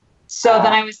So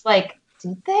then I was like,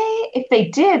 did they? If they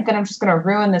did, then I'm just going to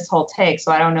ruin this whole take.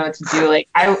 So I don't know what to do. Like,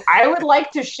 I would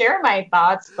like to share my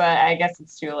thoughts, but I guess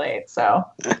it's too late. So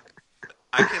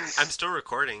I'm still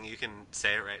recording. You can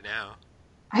say it right now.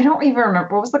 I don't even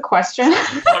remember. What was the question?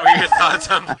 What were your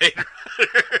thoughts on Blade Runner?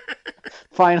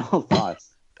 Final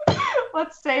thoughts.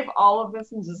 Let's save all of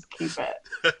this and just keep it.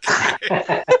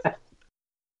 Okay.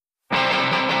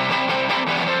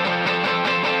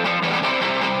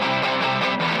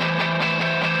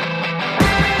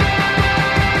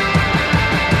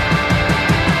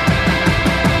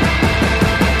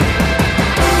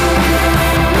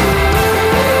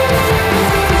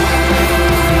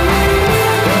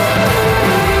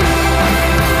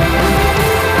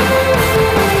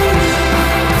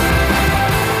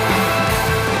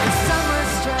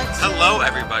 Hello,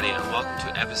 everybody, and welcome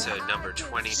to episode number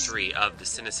 23 of the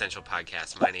Cinessential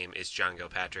podcast. My name is John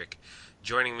Gilpatrick.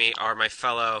 Joining me are my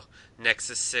fellow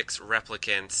Nexus 6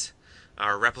 replicants,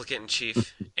 our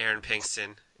replicant-in-chief, Aaron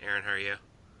Pinkston. Aaron, how are you?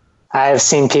 I have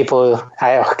seen people...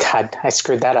 oh, God, I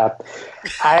screwed that up.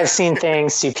 I have seen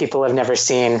things you people have never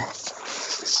seen.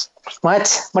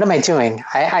 What? What am I doing?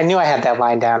 I knew I had that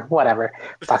line down. Whatever.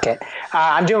 Fuck it.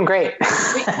 I'm doing great.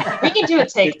 We can do a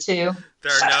take two.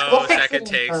 There are no second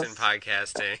takes in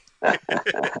podcasting.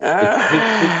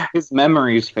 His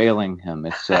memory is failing him.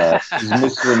 It's he's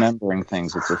misremembering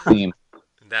things. It's a theme.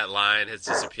 That line has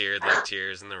disappeared like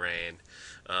tears in the rain.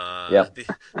 Yep.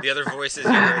 The other voices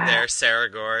you heard there,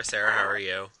 Sarah Gore. Sarah, how are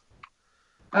you?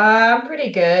 I'm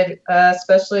pretty good,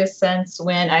 especially since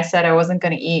when I said I wasn't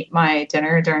going to eat my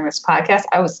dinner during this podcast,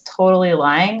 I was totally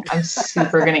lying. I'm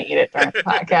super going to eat it during the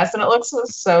podcast, and it looks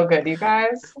so good, you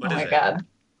guys. What oh my is it? God.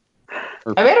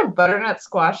 I made a butternut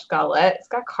squash galette. It's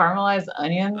got caramelized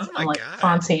onions Oh my and like God.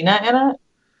 fontina in it.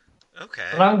 Okay.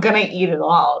 But I'm going to eat it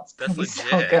all. It's That's going to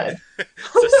be legit. so good.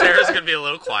 So Sarah's going to be a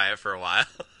little quiet for a while.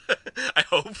 I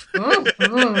hope.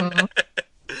 Mm-hmm.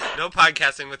 No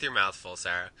podcasting with your mouth full,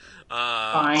 Sarah.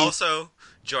 Fine. Also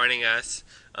joining us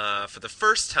for the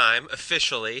first time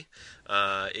officially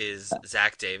is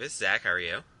Zach Davis. Zach, how are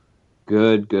you?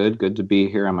 Good to be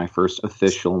here on my first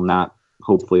official, not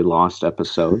hopefully lost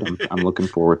episode. I'm looking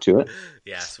forward to it.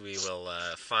 Yes, we will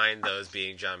find those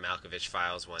being John Malkovich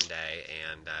files one day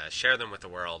and share them with the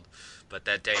world. But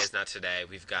that day is not today.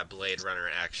 We've got Blade Runner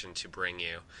action to bring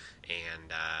you.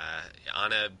 And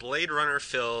on a Blade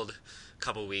Runner-filled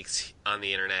couple weeks on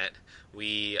the internet,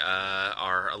 we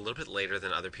are a little bit later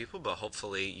than other people, but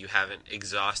hopefully you haven't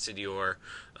exhausted your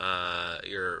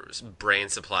brain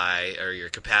supply or your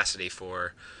capacity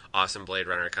for awesome Blade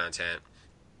Runner content.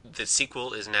 The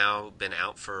sequel is now been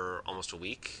out for almost a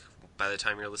week by the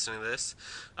time you're listening to this.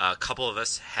 A couple of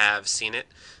us have seen it,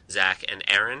 Zach and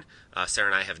Aaron. Sarah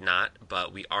and I have not,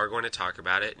 but we are going to talk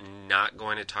about it. Not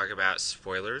going to talk about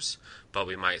spoilers, but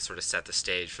we might sort of set the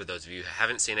stage for those of you who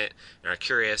haven't seen it and are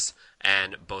curious,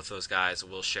 and both those guys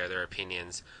will share their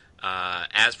opinions.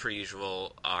 As per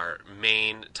usual, our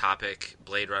main topic,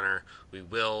 Blade Runner, we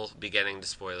will be getting to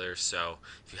spoilers, so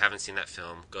if you haven't seen that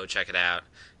film, go check it out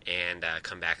and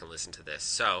come back and listen to this.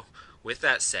 So, with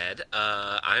that said,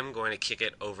 I'm going to kick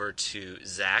it over to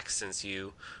Zach, since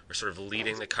you are sort of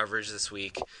leading the coverage this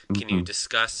week. Can you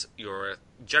discuss your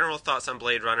general thoughts on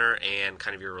Blade Runner and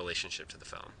kind of your relationship to the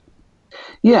film?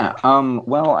 Yeah.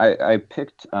 Well, I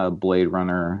picked Blade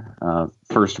Runner.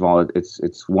 First of all,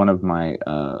 it's one of my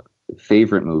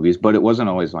favorite movies, but it wasn't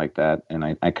always like that. And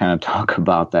I kind of talk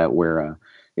about that where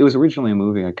it was originally a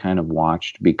movie I kind of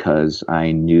watched because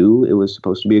I knew it was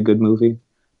supposed to be a good movie.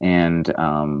 And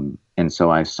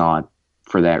so I saw it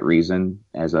for that reason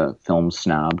as a film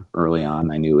snob early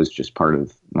on. I knew it was just part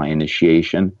of my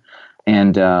initiation.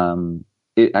 And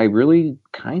I really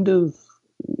kind of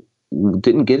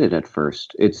didn't get it at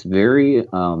first. It was very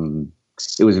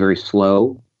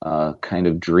slow, kind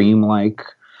of dreamlike.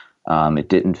 It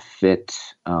didn't fit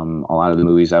a lot of the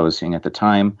movies I was seeing at the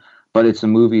time. But it's a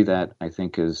movie that I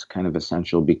think is kind of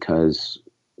essential because,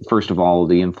 first of all,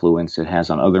 the influence it has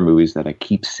on other movies that I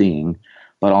keep seeing,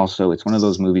 but also it's one of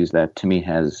those movies that to me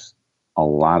has a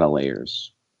lot of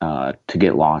layers to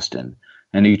get lost in.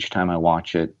 And each time I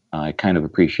watch it, I kind of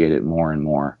appreciate it more and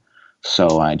more.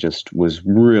 So I just was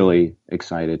really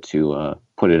excited to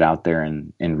put it out there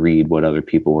and read what other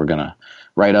people were going to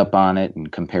write up on it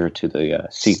and compare it to the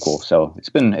sequel. So it's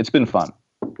been fun.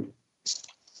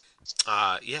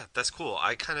 Yeah, that's cool.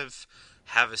 I kind of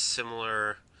have a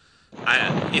similar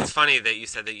It's funny that you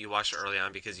said that you watched it early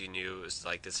on because you knew it was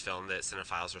like this film that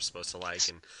cinephiles were supposed to like,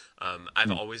 and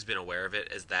I've always been aware of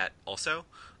it as that also.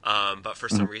 But for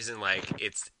some reason, like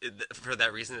for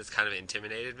that reason, it's kind of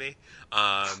intimidated me.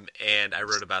 And I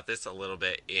wrote about this a little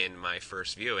bit in my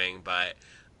first viewing, but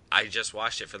I just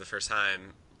watched it for the first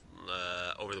time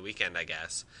over the weekend, I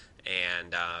guess.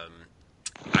 And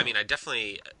I mean, I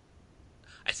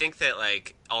think that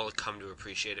like I'll come to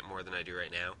appreciate it more than I do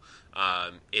right now.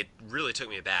 It really took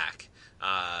me aback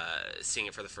seeing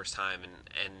it for the first time,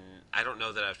 and I don't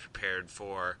know that I was prepared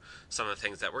for some of the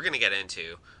things that we're going to get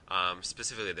into,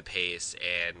 specifically the pace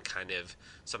and kind of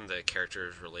some of the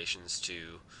characters' relations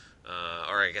to,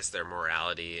 or I guess their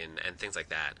morality and things like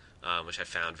that, which I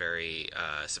found very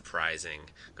surprising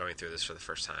going through this for the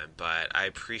first time. But I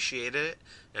appreciated it,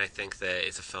 and I think that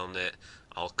it's a film that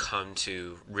I'll come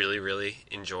to really, really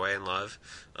enjoy and love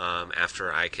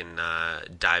after I can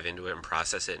dive into it and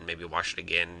process it and maybe watch it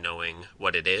again knowing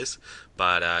what it is.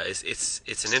 But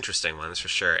it's an interesting one, that's for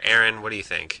sure. Aaron, what do you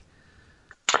think?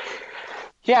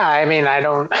 Yeah, I mean,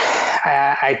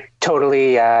 I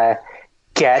totally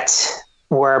get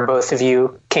where both of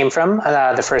you came from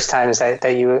the first times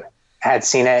that you had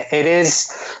seen it. It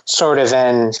is sort of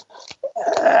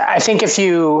I think if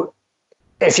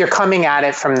you're coming at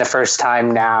it from the first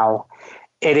time now,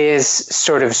 it is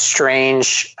sort of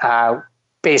strange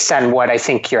based on what I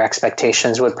think your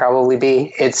expectations would probably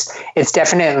be. It's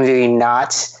definitely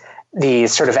not the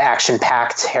sort of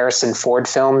action-packed Harrison Ford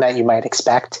film that you might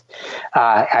expect.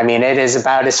 I mean, it is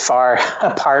about as far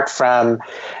apart from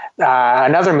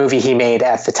another movie he made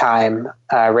at the time,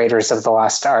 Raiders of the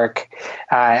Lost Ark.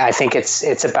 I think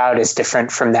it's about as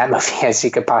different from that movie as you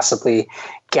could possibly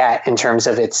get in terms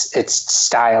of its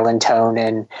style and tone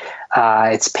and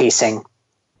its pacing.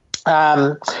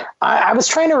 I was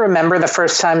trying to remember the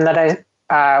first time that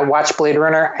I watched Blade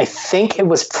Runner. I think it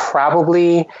was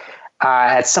probably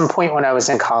at some point when I was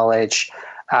in college,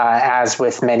 as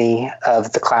with many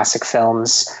of the classic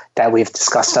films that we've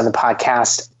discussed on the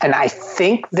podcast. And I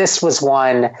think this was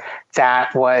one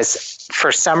that was,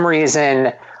 for some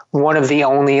reason, one of the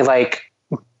only like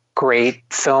great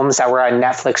films that were on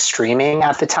Netflix streaming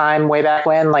at the time, way back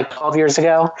when, like 12 years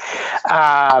ago.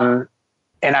 And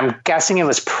I'm guessing it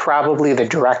was probably the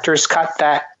director's cut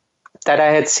that I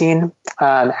had seen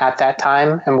at that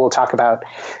time. And we'll talk about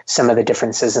some of the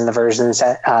differences in the versions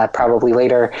probably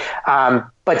later.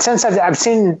 But since I've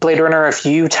seen Blade Runner a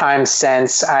few times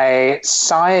since, I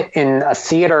saw it in a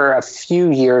theater a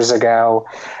few years ago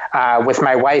with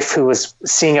my wife, who was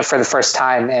seeing it for the first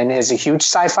time and is a huge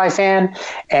sci-fi fan.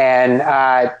 And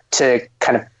to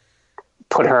kind of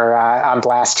put her on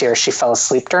blast here, she fell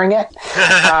asleep during it,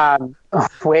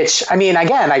 which, I mean,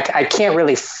 again, I can't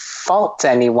really fault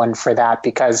anyone for that,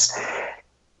 because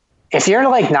if you're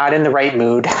like not in the right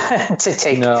mood to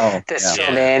take this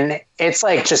film in, it's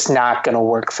like just not going to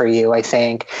work for you, I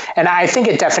think. And I think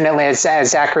it definitely, as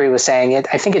Zachary was saying,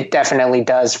 I think it definitely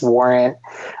does warrant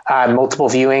multiple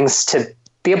viewings to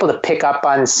be able to pick up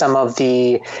on some of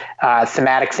the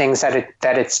thematic things that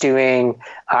it's doing.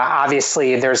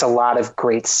 Obviously, there's a lot of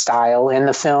great style in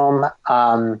the film.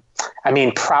 I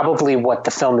mean, probably what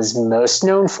the film is most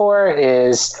known for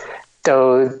is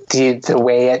the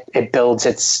way it builds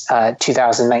its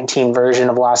 2019 version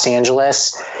of Los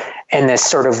Angeles, and this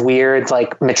sort of weird,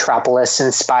 like,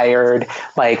 Metropolis-inspired,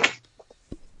 like,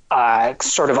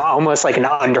 sort of almost like an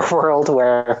underworld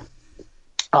where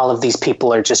all of these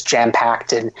people are just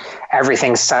jam-packed and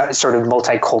everything's sort of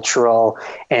multicultural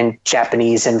and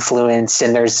Japanese influence.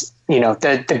 And there's,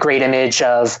 the great image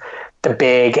of the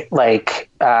big, like,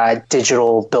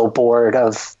 digital billboard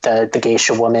of the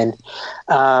geisha woman.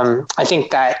 I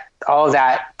think that all of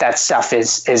that stuff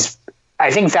is I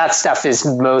think that stuff is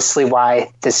mostly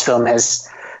why this film has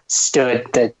stood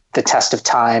the test of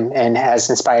time and has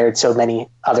inspired so many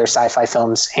other sci-fi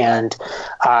films, and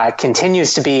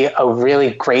continues to be a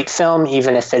really great film,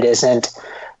 even if it isn't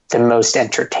the most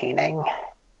entertaining.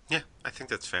 Yeah, I think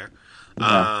that's fair.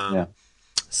 Yeah.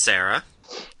 Sarah?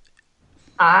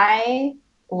 I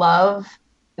love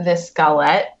this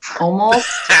galette almost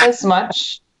as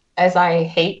much as I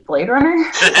hate Blade Runner.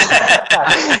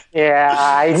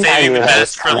 Yeah, Saving the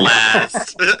best for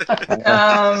last.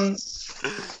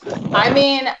 I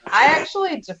mean, I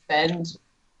actually defend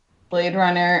Blade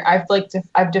Runner.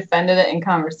 I've defended it in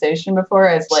conversation before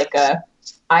as like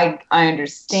I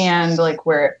understand like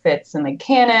where it fits in the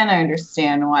canon. I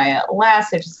understand why it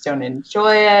lasts. I just don't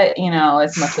enjoy it,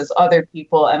 as much as other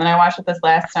people. And then I watched it this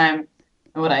last time,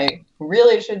 and what I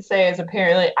really should say is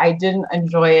apparently I didn't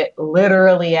enjoy it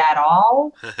literally at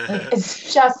all. Like,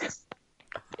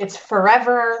 it's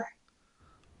forever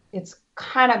it's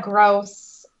kind of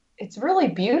gross. It's really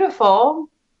beautiful.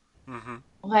 Mm-hmm.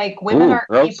 Like, women Ooh, aren't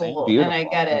gross and people, and I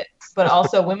beautiful. get it. But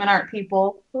also, women aren't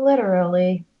people,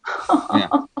 literally. Yeah.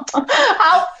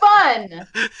 How fun!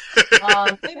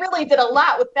 They really did a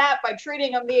lot with that by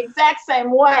treating them the exact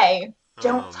same way.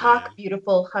 Don't Oh man. talk,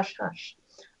 beautiful. Hush, hush.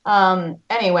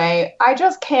 Anyway, I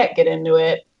just can't get into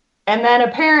it. And then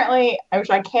apparently,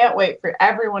 which I can't wait for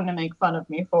everyone to make fun of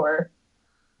me for,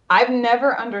 I've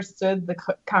never understood the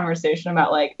conversation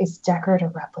about, like, is Deckard a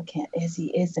replicant? Is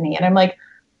he? Isn't he? And I'm like,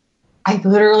 I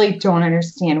literally don't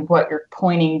understand what you're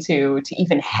pointing to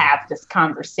even have this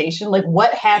conversation. Like,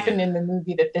 what happened in the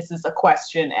movie that this is a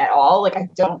question at all? Like, I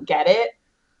don't get it.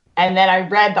 And then I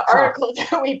read the article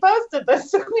that we posted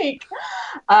this week.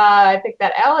 I think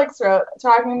that Alex wrote,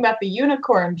 talking about the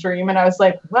unicorn dream. And I was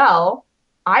like, well,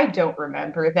 I don't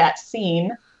remember that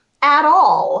scene at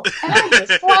all. And I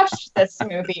just watched this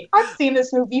movie. I've seen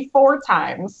this movie 4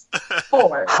 times.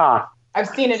 4. Huh. I've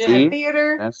seen it in a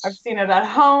theater. I've seen it at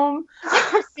home.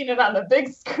 I've seen it on the big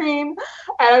screen.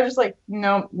 And I'm just like,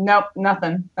 nope,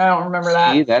 nothing. I don't remember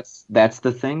that. See, that's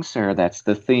the thing, Sarah. That's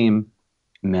the theme.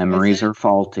 Memories are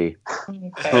faulty.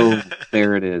 Okay. Oh,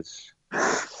 there it is.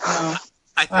 No.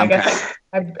 I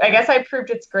guess I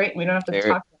proved it's great and we don't have to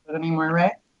talk about it anymore,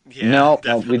 right? Yeah, no,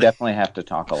 definitely. we definitely have to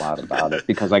talk a lot about it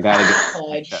because I got to get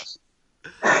my chest.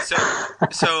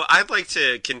 So I'd like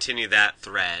to continue that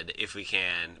thread if we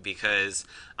can, because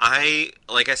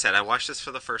like I said, I watched this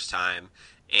for the first time,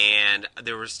 and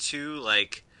there was 2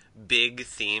 like big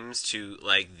themes to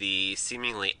like the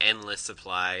seemingly endless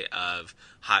supply of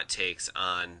hot takes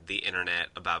on the internet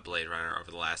about Blade Runner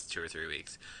over the last 2 or 3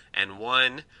 weeks. And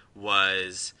one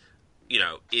was,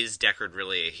 is Deckard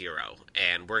really a hero?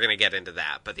 And we're going to get into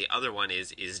that. But the other one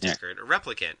is Deckard a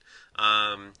replicant?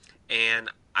 And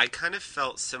I kind of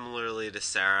felt similarly to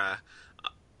Sarah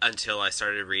until I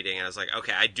started reading, and I was like,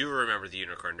 okay, I do remember the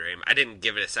unicorn dream. I didn't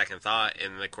give it a second thought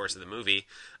in the course of the movie,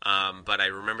 but I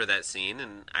remember that scene,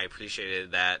 and I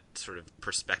appreciated that sort of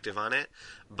perspective on it.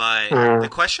 But the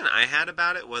question I had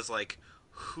about it was, like,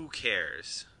 who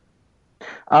cares?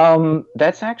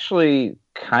 That's actually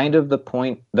kind of the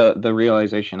point, the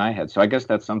realization I had. So I guess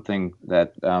that's something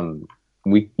that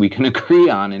we can agree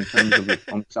on in terms of the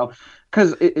film itself.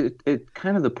 Because it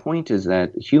kind of the point is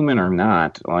that human or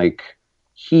not, like,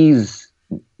 he's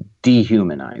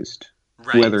dehumanized.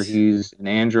 Right. Whether he's an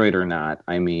android or not.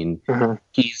 I mean,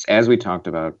 he's, as we talked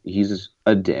about, he's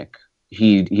a dick.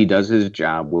 He does his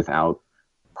job without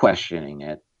questioning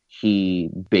it. He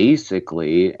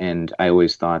basically, and I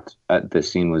always thought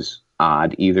this scene was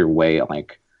odd either way,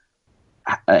 like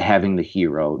having the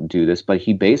hero do this, but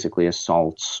he basically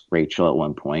assaults Rachel at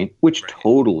one point, which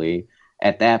totally,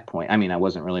 at that point, I mean, I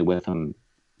wasn't really with him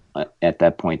at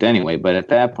that point anyway, but at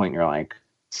that point you're like,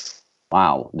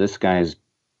 wow, this guy's,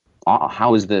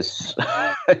 how is this,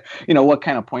 what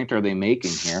kind of point are they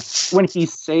making here? When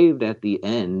he's saved at the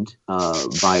end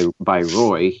by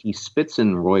Roy, he spits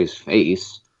in Roy's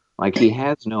face. Like, he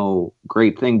has no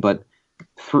great thing, but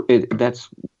that's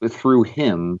through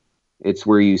him. It's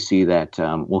where you see that,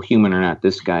 human or not,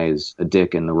 this guy is a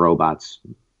dick, and the robot's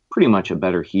pretty much a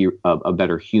better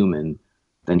human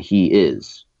than he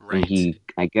is. Right. And he,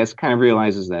 I guess, kind of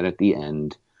realizes that at the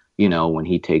end, when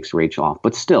he takes Rachel off.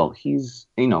 But still, he's,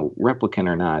 replicant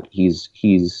or not,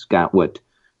 he's got what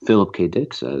Philip K.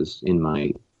 Dick says in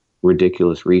my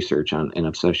ridiculous research on an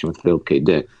obsession with Philip K.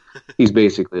 Dick. He's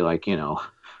basically like,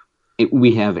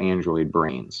 we have android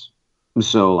brains.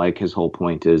 So, like, his whole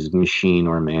point is machine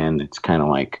or man, it's kind of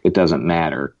like, it doesn't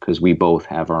matter because we both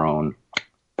have our own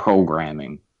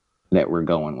programming that we're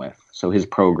going with. So his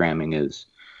programming is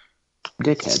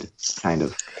dickhead, kind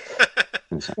of.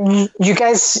 You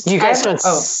guys don't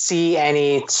see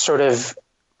any sort of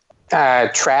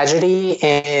tragedy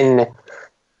in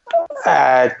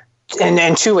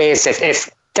 2 ways if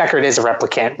Deckard is a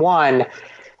replicant. One,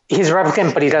 he's a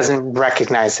replicant, but he doesn't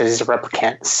recognize that he's a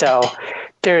replicant. So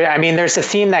there's a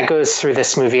theme that goes through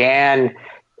this movie, and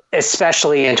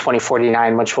especially in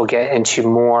 2049, which we'll get into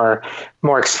more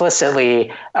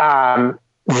explicitly,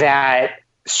 that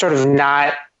sort of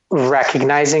not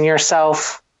recognizing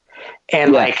yourself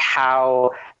and like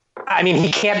how, he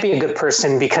can't be a good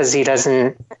person because he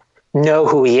doesn't know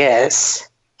who he is.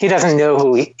 He doesn't know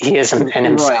who he is in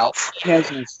himself. He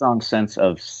has a strong sense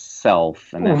of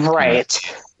self. And that's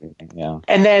right. Yeah.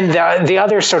 And then the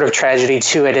other sort of tragedy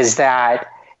to it is that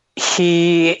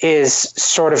he is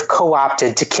sort of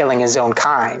co-opted to killing his own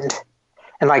kind.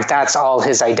 And like, that's all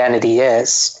his identity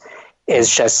is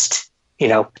just,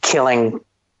 killing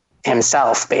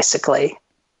himself, basically.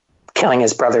 Killing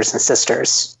his brothers and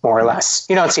sisters, more or less.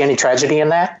 You don't see any tragedy in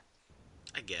that?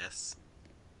 I guess.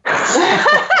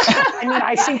 I mean,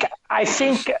 I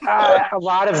think a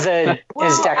lot of the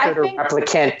is Deckard or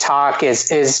replicant talk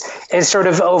is sort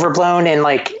of overblown in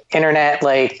like internet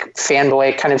like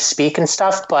fanboy kind of speak and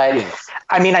stuff. But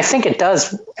I mean, I think it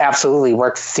does absolutely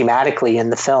work thematically in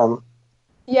the film.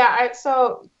 Yeah.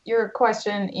 So your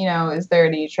question, is there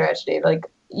any tragedy? Like,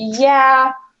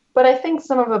 yeah, but I think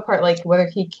some of the part, like whether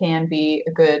he can be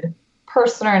a good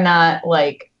person or not,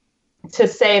 like. To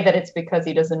say that it's because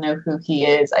he doesn't know who he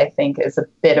is, I think is a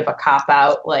bit of a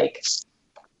cop-out. Like,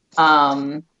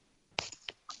 I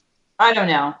don't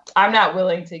know. I'm not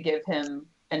willing to give him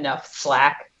enough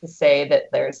slack to say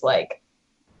that there's like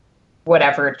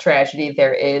whatever tragedy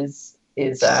there is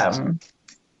like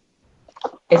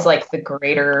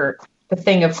the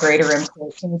thing of greater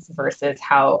importance versus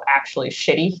how actually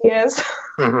shitty he is.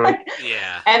 Mm-hmm.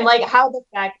 Yeah. And like how the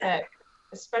fact that,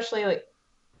 especially like,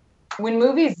 when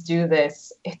movies do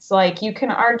this, it's like you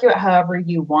can argue it however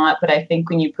you want, but I think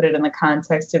when you put it in the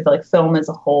context of like film as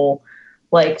a whole,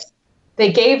 like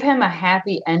they gave him a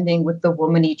happy ending with the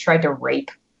woman he tried to rape,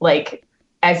 like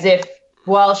as if,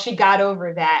 well, she got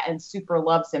over that and super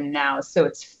loves him now, so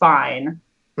it's fine.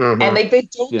 Mm-hmm. And like they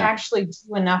don't actually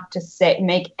do enough to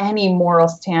make any moral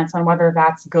stance on whether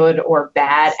that's good or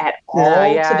bad at all.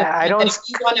 I don't. If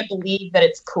you want to believe that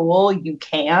it's cool, you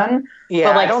can. Yeah,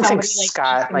 but like I don't somebody think like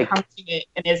Scott can come to it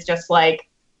and is just like,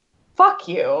 "Fuck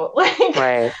you!" Like,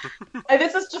 right.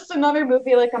 This is just another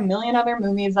movie like a million other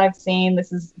movies I've seen.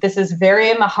 This is very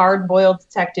in the hard-boiled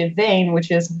detective vein,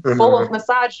 which is full of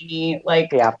misogyny. Like,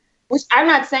 yeah. Which I'm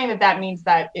not saying that means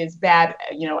that is bad,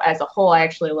 as a whole. I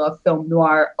actually love film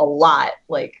noir a lot,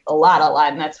 like a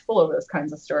lot, and that's full of those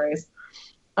kinds of stories.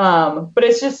 But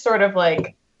it's just sort of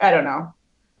like, I don't know.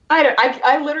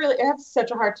 I literally have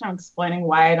such a hard time explaining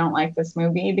why I don't like this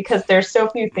movie because there's so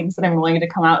few things that I'm willing to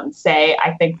come out and say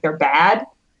I think they're bad.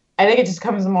 I think it just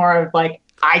comes more of like,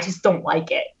 I just don't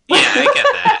like it. Yeah, I get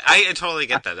that. I totally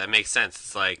get that. That makes sense.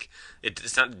 It's like,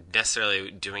 it's not necessarily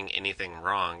doing anything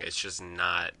wrong. It's just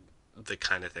not the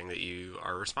kind of thing that you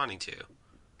are responding to.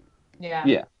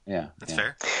 Yeah. That's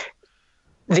fair.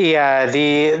 The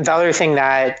other thing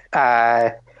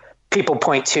that people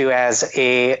point to as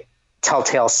a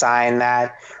telltale sign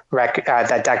that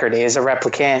that Deckard is a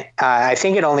replicant, I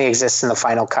think it only exists in the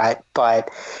final cut, but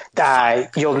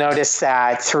you'll notice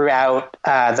that throughout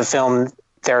the film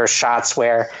there are shots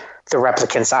where the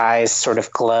replicant's eyes sort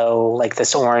of glow like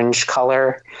this orange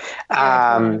color.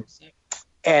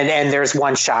 And there's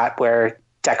one shot where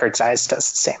Deckard's eyes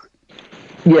does the same.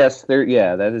 Yes,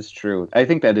 that is true. I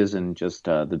think that is in just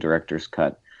the director's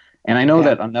cut. And I know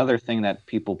that another thing that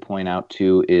people point out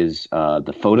too is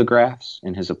the photographs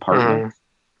in his apartment,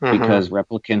 because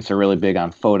replicants are really big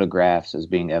on photographs as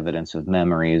being evidence of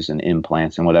memories and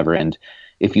implants and whatever. And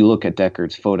if you look at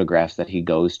Deckard's photographs that he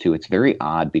goes to, it's very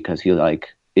odd because he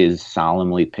like is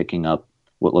solemnly picking up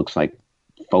what looks like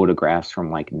photographs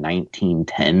from like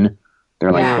 1910.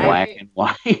 They're like black and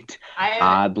white.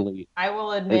 Oddly, I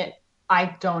will admit,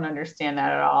 I don't understand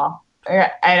that at all.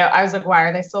 I was like, why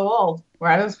are they so old?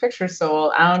 Why are those pictures so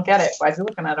old? I don't get it. Why is he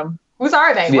looking at them? Whose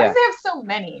are they? Why do they have so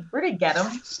many? Where did he get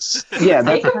them? Yeah,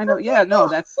 that's kind of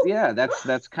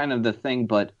that's kind of the thing.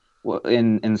 But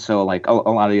and so like a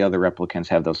lot of the other replicants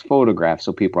have those photographs.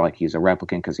 So people are like, he's a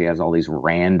replicant because he has all these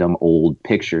random old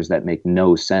pictures that make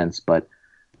no sense, but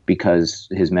because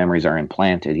his memories are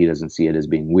implanted, he doesn't see it as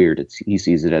being weird. He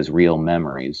sees it as real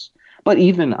memories. But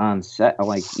even on set,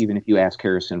 like even if you ask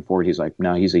Harrison Ford, he's like,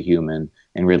 no, he's a human.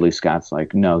 And Ridley Scott's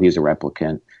like, no, he's a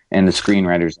replicant. And the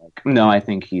screenwriter's like, no, I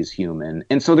think he's human.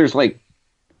 And so there's like,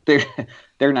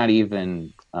 they're not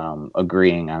even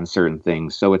agreeing on certain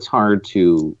things. So it's hard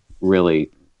to really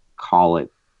call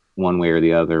it one way or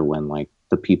the other when like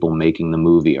the people making the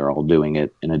movie are all doing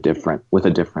it with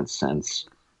a different sense.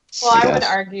 Well, I would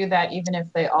argue that even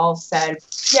if they all said,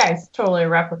 yeah, he's totally a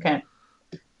replicant,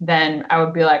 then I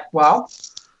would be like, well,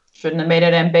 shouldn't have made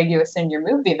it ambiguous in your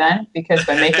movie then, because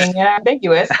by making it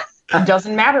ambiguous, it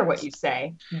doesn't matter what you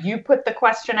say. You put the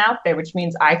question out there, which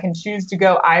means I can choose to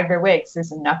go either way because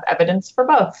there's enough evidence for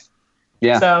both.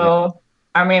 Yeah. So,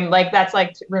 I mean, like, that's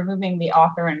like removing the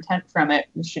author intent from it,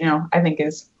 which, I think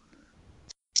is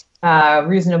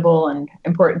reasonable and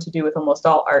important to do with almost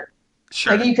all art.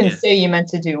 Sure, like you can say you meant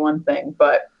to do one thing,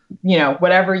 but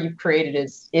whatever you've created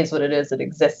is what it is. It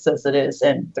exists as it is,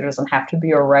 and there doesn't have to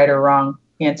be a right or wrong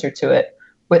answer to it.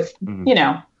 With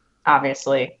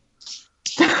obviously,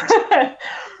 I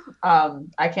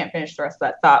can't finish the rest of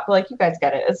that thought, but like you guys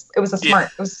get it. It was a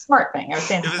smart thing. I was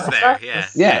saying it was there,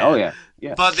 yeah. Oh yeah.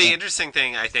 But the interesting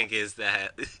thing I think is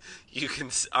that you can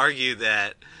argue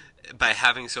that by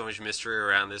having so much mystery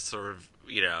around this sort of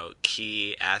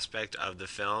key aspect of the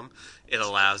film, it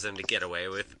allows them to get away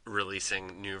with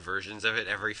releasing new versions of it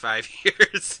every 5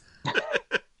 years.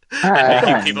 And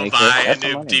making people buy a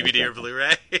new DVD or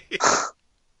Blu-ray.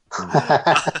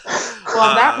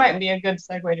 Well, that might be a good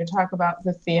segue to talk about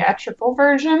the theatrical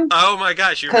version. Oh my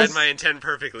gosh, you read my intent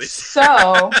perfectly.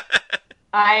 So,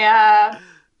 I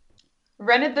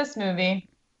rented this movie,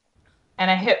 and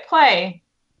I hit play,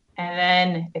 and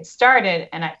then it started,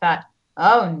 and I thought,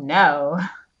 oh no,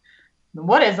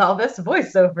 what is all this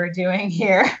voiceover doing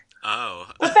here? Oh.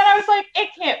 But then I was like, it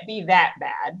can't be that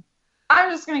bad. I'm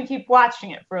just going to keep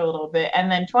watching it for a little bit. And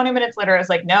then 20 minutes later, I was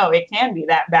like, no, it can be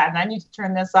that bad, and I need to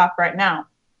turn this off right now.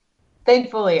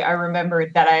 Thankfully, I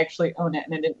remembered that I actually own it,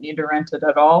 and I didn't need to rent it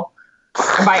at all.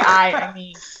 And by I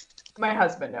mean my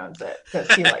husband owns it, because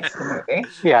he likes the movie.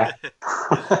 Yeah.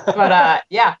 But,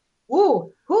 yeah.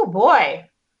 Ooh, boy.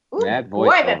 Ooh, that boy,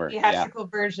 that theatrical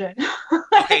version.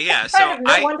 Okay, yeah, so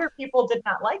no wonder people did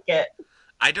not like it.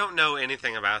 I don't know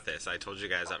anything about this. I told you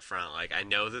guys up front. Like, I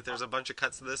know that there's a bunch of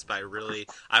cuts of this, but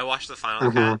I watched the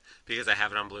final cut because I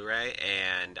have it on Blu-ray,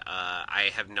 and I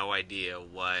have no idea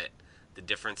what the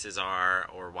differences are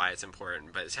or why it's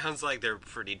important. But it sounds like they're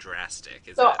pretty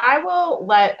drastic. I will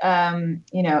let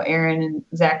Aaron and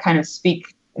Zach kind of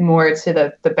speak more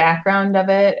to the background of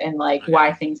it and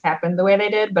why things happened the way they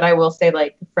did. But I will say,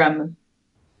 from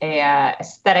a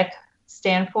aesthetic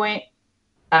standpoint,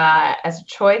 as a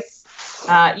choice.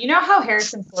 You know how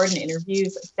Harrison Ford in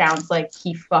interviews sounds like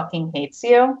he fucking hates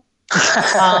you?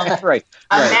 Right.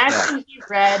 Imagine he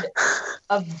read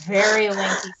a very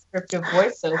lengthy script of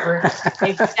voiceover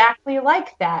exactly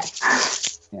like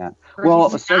that. Yeah. Well,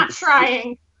 he's not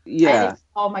trying. Yeah.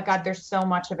 Oh my God, there's so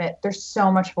much of it. There's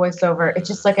so much voiceover. It's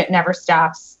just it never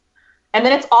stops. And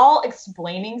then it's all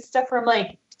explaining stuff from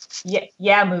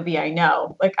yeah, movie, I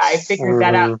know. I figured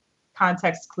that out.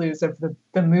 Context clues of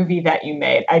the movie that you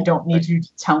made. I don't need you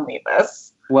to tell me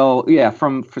this. Well, yeah,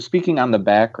 for speaking on the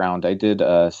background, I did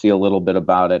see a little bit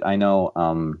about it. I know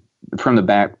from the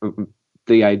back,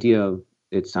 the idea of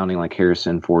it sounding like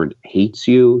Harrison Ford hates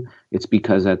you, it's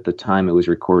because at the time it was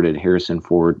recorded, Harrison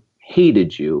Ford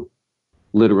hated you,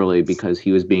 literally, because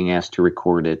he was being asked to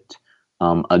record it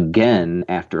again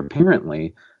after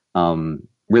apparently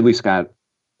Ridley Scott.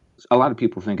 A lot of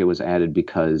people think it was added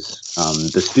because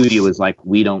the studio is like,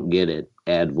 we don't get it,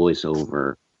 add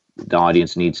voiceover. The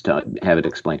audience needs to have it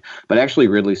explained. But actually,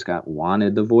 Ridley Scott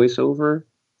wanted the voiceover,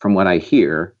 from what I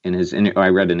hear. I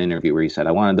read an interview where he said,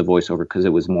 I wanted the voiceover because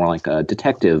it was more like a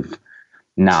detective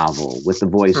novel with the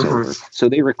voiceover. So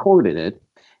they recorded it,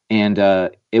 and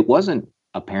it wasn't,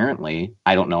 apparently,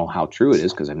 I don't know how true it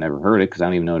is because I've never heard it because I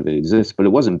don't even know if it exists, but it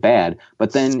wasn't bad.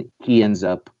 But then he ends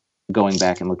up going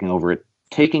back and looking over it,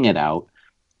 taking it out,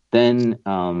 then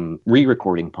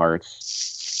re-recording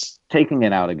parts, taking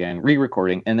it out again,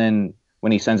 re-recording, and then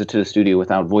when he sends it to the studio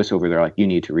without voiceover, they're like, you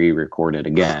need to re-record it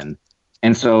again.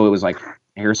 And so it was like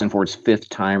Harrison Ford's 5th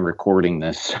time recording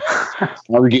this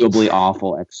arguably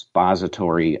awful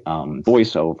expository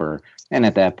voiceover, and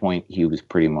at that point, he was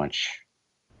pretty much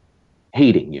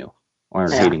hating you. Or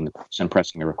hating the person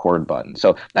pressing the record button.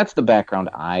 So that's the background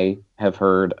I have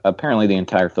heard. Apparently the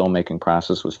entire filmmaking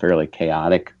process was fairly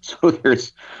chaotic. So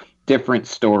there's different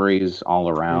stories all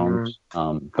around.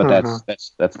 But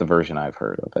that's the version I've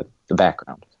heard of it, the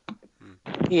background.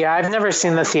 Yeah, I've never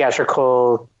seen the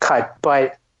theatrical cut,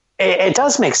 but it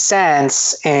does make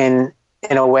sense in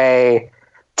a way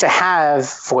to have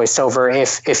voiceover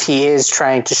if he is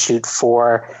trying to shoot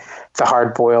for the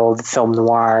hard-boiled film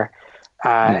noir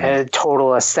a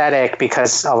total aesthetic,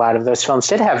 because a lot of those films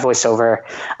did have voiceover.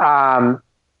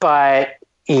 But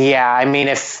yeah, I mean,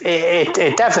 if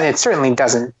it certainly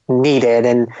doesn't need it,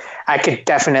 and I could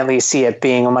definitely see it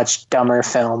being a much dumber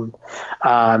film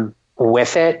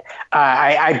with it.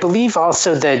 I believe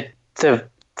also that the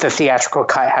theatrical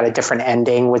cut had a different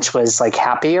ending, which was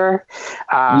happier.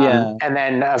 And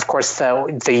then of course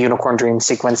the unicorn dream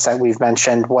sequence that we've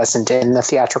mentioned wasn't in the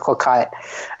theatrical cut,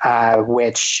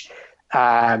 which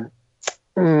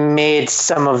made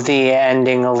some of the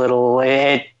ending a little.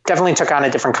 It definitely took on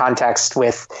a different context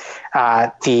with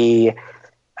the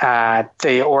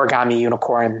origami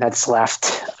unicorn that's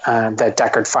left that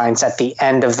Deckard finds at the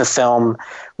end of the film,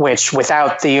 which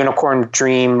without the unicorn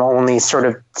dream only sort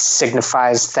of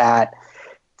signifies that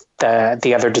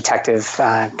the other detective,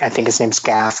 I think his name's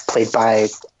Gaff, played by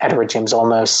Edward James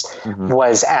Olmos,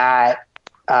 was at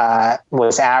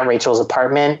Rachel's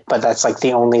apartment, but that's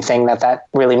the only thing that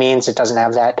really means. It doesn't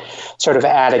have that sort of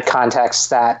added context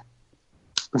that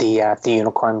the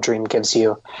unicorn dream gives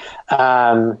you.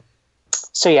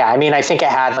 So yeah, I mean, I think it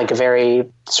had a very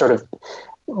sort of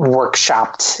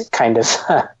workshopped kind of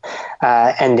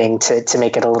ending to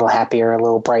make it a little happier, a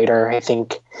little brighter, I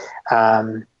think.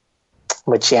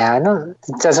 Which, yeah, it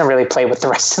doesn't really play with the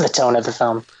rest of the tone of the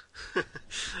film.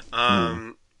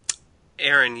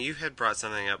 Aaron, you had brought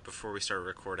something up before we started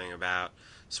recording about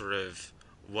sort of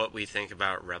what we think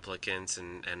about replicants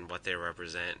and what they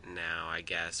represent now, I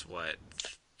guess,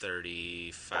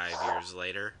 35 years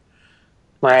later?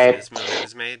 Right. This movie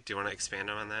was made. Do you want to expand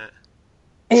on that?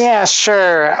 Yeah,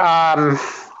 sure. I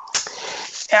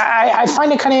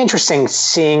find it kind of interesting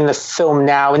seeing the film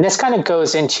now, and this kind of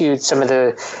goes into some of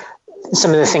the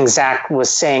things Zach was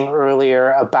saying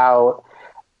earlier about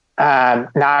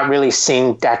not really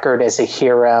seeing Deckard as a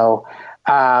hero,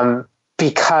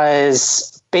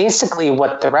 because basically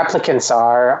what the replicants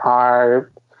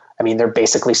are, I mean, they're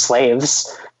basically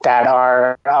slaves that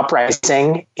are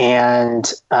uprising,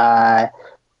 and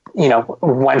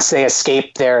once they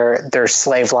escape their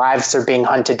slave lives, they're being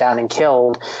hunted down and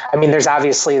killed. I mean, there's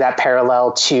obviously that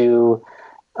parallel to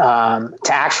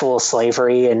actual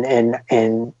slavery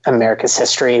in America's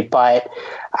history, but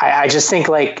I just think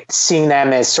like seeing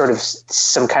them as sort of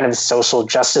some kind of social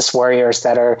justice warriors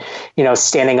that are,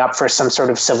 standing up for some sort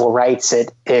of civil rights,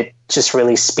 it just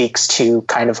really speaks to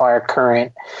kind of our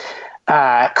current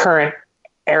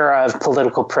era of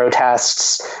political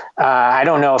protests. I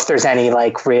don't know if there's any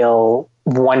like real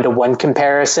one-to-one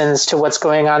comparisons to what's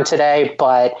going on today,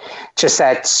 but just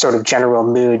that sort of general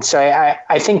mood. So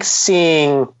I think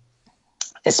seeing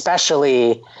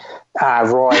especially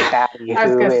Roy Batty, I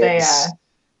was going to say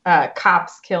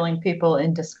cops killing people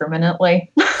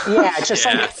indiscriminately. Yeah, just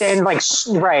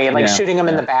shooting them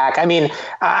in the back. I mean,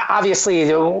 obviously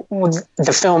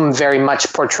the film very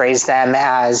much portrays them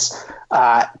as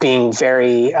being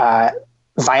very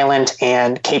violent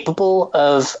and capable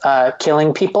of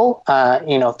killing people.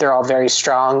 They're all very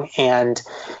strong and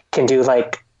can do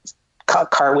like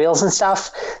cartwheels and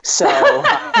stuff. So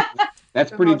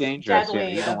that's pretty dangerous. Yeah,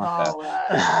 you don't want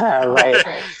that.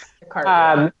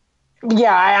 Right.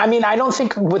 Yeah, I mean, I don't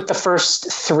think with the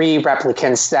first three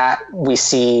replicants that we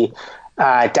see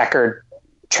Deckard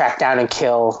track down and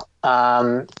kill,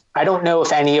 I don't know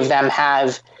if any of them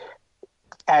have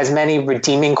as many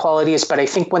redeeming qualities, but I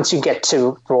think once you get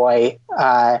to Roy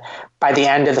by the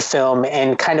end of the film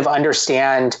and kind of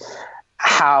understand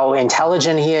how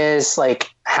intelligent he is, like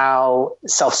how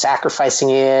self-sacrificing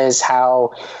he is,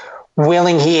 how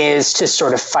willing he is to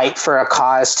sort of fight for a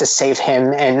cause to save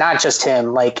him, and not just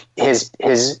him, like his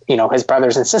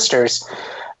brothers and sisters.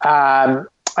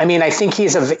 I mean, I think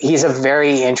he's a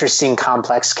very interesting,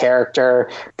 complex character,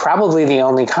 probably the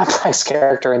only complex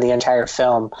character in the entire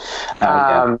film.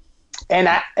 And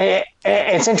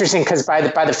it's interesting because by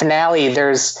the finale,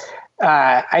 there's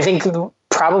I think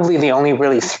probably the only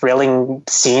really thrilling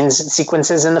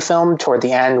sequences in the film toward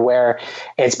the end, where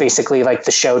it's basically like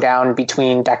the showdown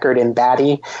between Deckard and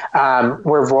Batty,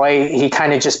 where Roy, he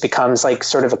kind of just becomes like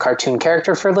sort of a cartoon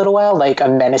character for a little while, like a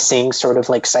menacing sort of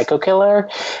like psycho killer.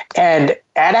 And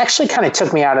that actually kind of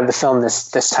took me out of the film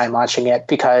this time watching it,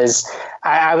 because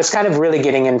I was kind of really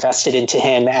getting invested into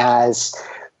him as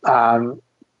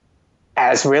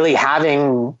really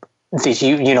having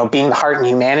being the heart and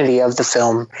humanity of the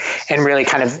film, and really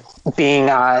kind of being,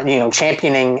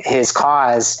 championing his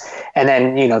cause. And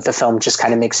then, the film just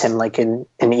kind of makes him like an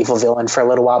evil villain for a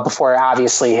little while before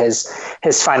obviously his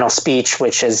final speech,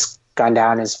 which has gone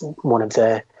down as one of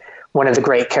the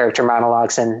great character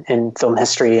monologues in film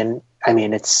history. And I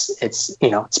mean, it's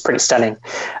pretty stunning,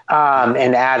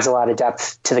 and adds a lot of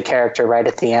depth to the character right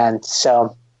at the end.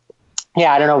 So,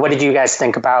 yeah, I don't know. What did you guys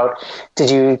think about?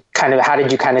 How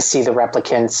did you kind of see the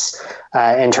replicants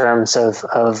in terms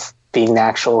of being the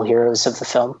actual heroes of the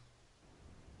film?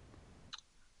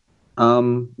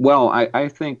 Well, I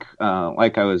think,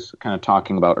 like I was kind of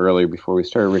talking about earlier before we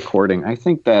started recording, I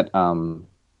think that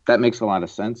that makes a lot of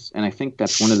sense. And I think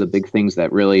that's one of the big things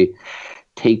that really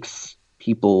takes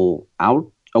people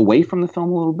away from the film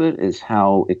a little bit, is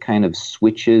how it kind of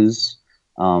switches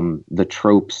the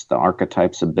tropes, the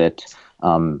archetypes a bit.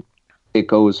 It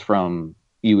goes from,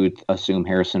 you would assume,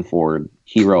 Harrison Ford,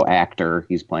 hero actor,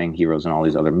 he's playing heroes in all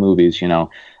these other movies,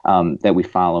 that we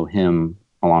follow him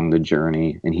along the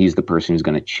journey, and he's the person who's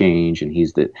going to change, and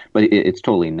but it's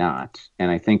totally not. And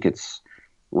I think it's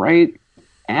right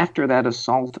after that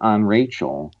assault on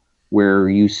Rachel where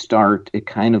it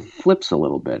kind of flips a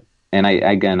little bit. And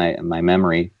my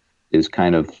memory is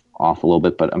kind of off a little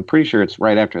bit, but I'm pretty sure it's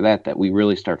right after that we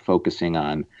really start focusing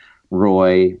on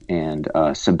Roy and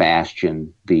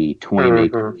Sebastian, the toy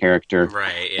maker character.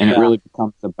 Right, yeah. And it really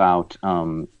becomes about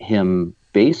him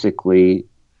basically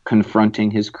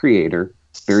confronting his creator,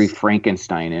 very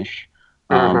Frankensteinish,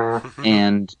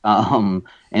 And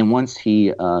once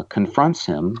he confronts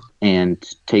him and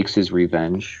takes his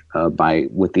revenge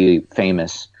with the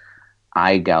famous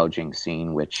eye gouging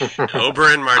scene, which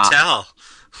Oberyn Martell.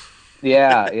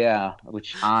 Yeah,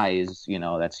 which eyes,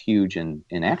 that's huge in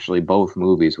actually both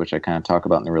movies, which I kind of talk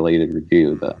about in the related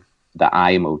review, the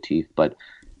eye motif. But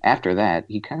after that,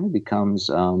 he kind of becomes,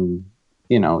 even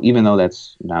though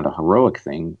that's not a heroic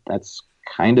thing, that's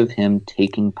kind of him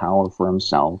taking power for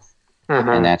himself.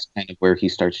 And that's kind of where he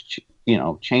starts,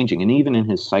 changing. And even in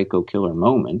his psycho killer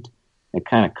moment, it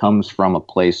kind of comes from a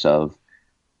place of,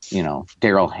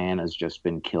 Daryl Hannah's just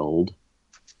been killed.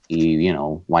 He,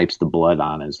 wipes the blood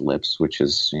on his lips, which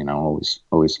is,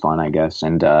 always fun, I guess.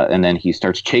 And then he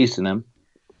starts chasing him,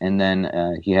 and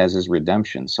then he has his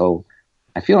redemption. So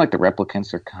I feel like the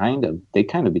replicants are kind of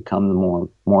become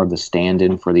more of the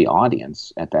stand-in for the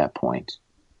audience at that point.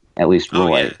 At least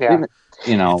Roy. Yeah.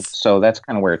 So that's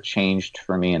kind of where it changed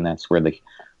for me, and that's where the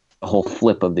whole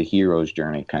flip of the hero's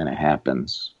journey kind of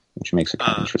happens, which makes it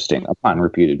kind of interesting upon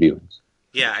repeated viewings.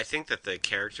 Yeah, I think that the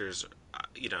characters,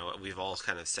 we've all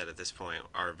kind of said at this point,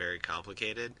 are very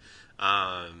complicated.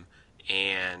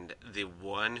 And the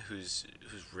one who's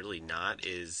really not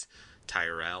is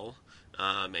Tyrell.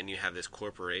 And you have this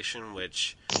corporation,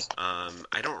 which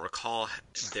I don't recall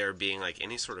there being like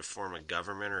any sort of form of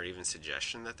government or even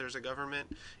suggestion that there's a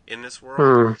government in this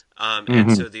world.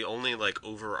 And so the only like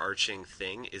overarching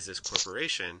thing is this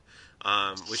corporation,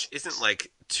 which isn't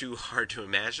like too hard to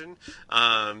imagine,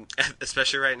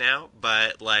 especially right now.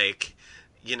 But like,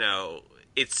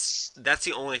 that's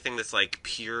the only thing that's like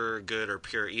pure good or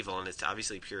pure evil, and it's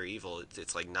obviously pure evil.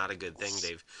 It's like not a good thing.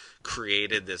 They've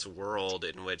created this world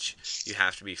in which you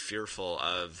have to be fearful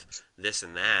of this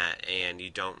and that, and you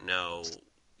don't know,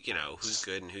 who's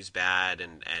good and who's bad,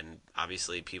 and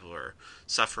obviously people are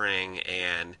suffering,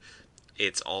 and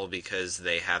it's all because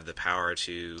they have the power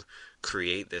to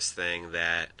create this thing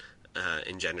that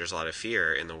engenders a lot of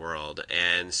fear in the world.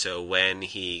 And so when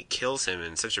he kills him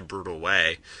in such a brutal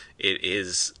way, it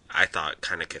is, I thought,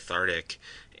 kind of cathartic.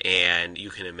 And you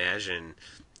can imagine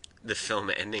the film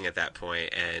ending at that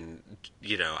point, and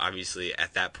obviously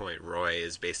at that point Roy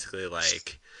is basically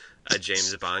like a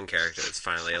James Bond character that's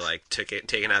finally like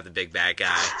taking out the big bad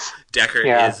guy.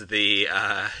 Deckard is the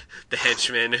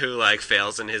henchman who like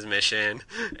fails in his mission,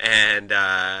 and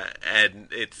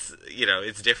it's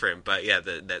it's different, but yeah,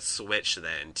 that switch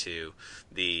then to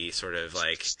the sort of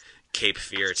like Cape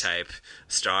Fear type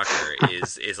stalker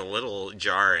is a little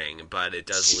jarring, but it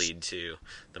does lead to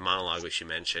the monologue which you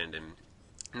mentioned, and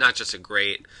not just a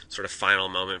great sort of final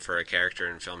moment for a character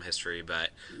in film history,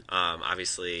 but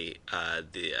obviously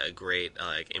a great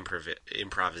like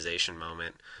improvisation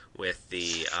moment with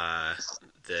the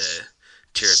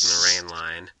Tears in the Rain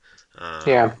line,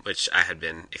 which I had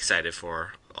been excited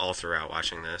for all throughout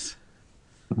watching this.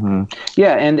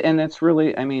 Yeah, and that's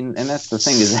really, and that's the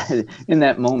thing, is that in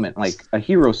that moment, like, a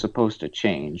hero's supposed to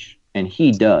change, and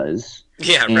he does.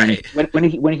 Yeah, and right.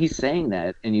 When he's saying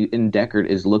that, and Deckard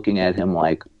is looking at him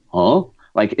like, huh?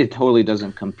 Like, it totally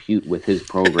doesn't compute with his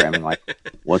programming. Like,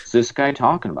 what's this guy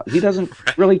talking about? He doesn't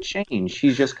really change.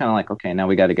 He's just kind of like, okay, now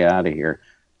we got to get out of here.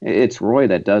 It's Roy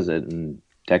that does it, and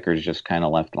Deckard's just kind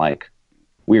of left like,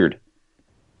 weird.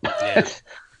 Yeah.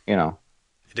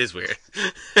 It is weird.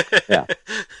 Yeah.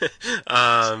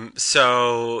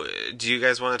 So, do you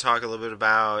guys want to talk a little bit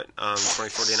about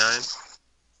 2049?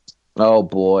 Oh,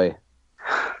 boy.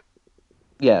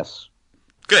 Yes.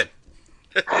 Good.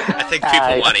 I think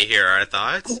people want to hear our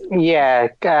thoughts. Yeah,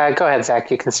 go ahead,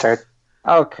 Zach. You can start.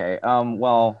 Okay.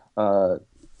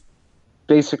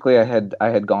 Basically, I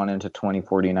had gone into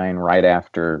 2049 right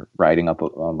after writing up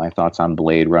my thoughts on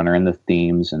Blade Runner and the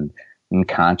themes and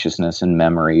consciousness and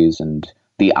memories and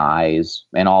the eyes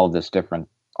and all these different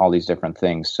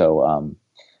things. So,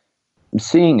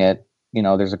 seeing it,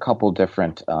 there's a couple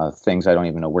different things. I don't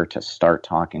even know where to start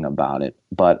talking about it,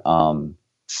 but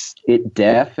it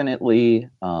definitely,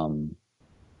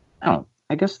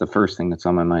 I guess the first thing that's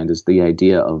on my mind is the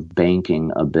idea of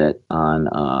banking a bit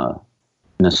on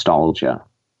nostalgia,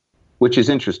 which is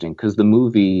interesting because the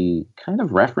movie kind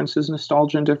of references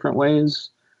nostalgia in different ways.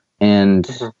 And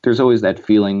there's always that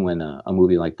feeling when a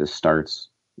movie like this starts.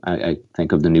 I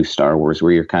think of the new Star Wars,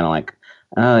 where you're kind of like,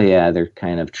 oh yeah, they're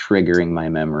kind of triggering my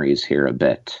memories here a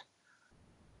bit.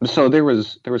 So there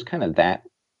was kind of that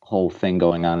whole thing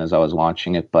going on as I was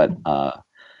watching it. But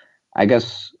I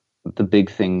guess the big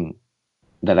thing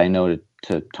that I know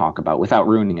to talk about without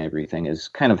ruining everything is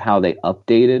kind of how they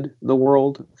updated the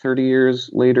world 30 years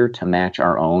later to match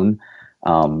our own.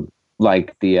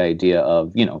 Like the idea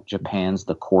of, Japan's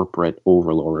the corporate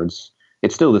overlords,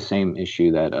 it's still the same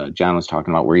issue that John was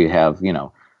talking about, where you have,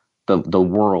 the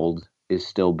world is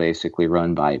still basically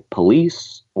run by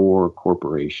police or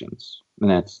corporations, and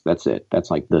that's it.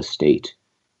 That's like the state,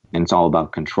 and it's all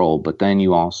about control. But then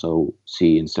you also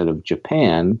see, instead of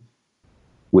Japan,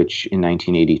 which in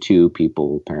 1982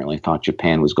 people apparently thought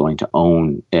Japan was going to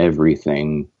own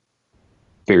everything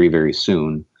very, very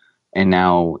soon. And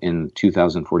now in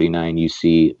 2049, you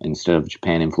see, instead of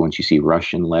Japan influence, you see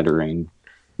Russian lettering.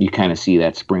 You kind of see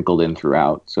that sprinkled in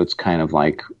throughout. So it's kind of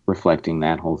like reflecting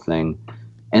that whole thing.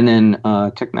 And then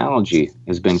technology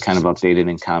has been kind of updated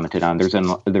and commented on.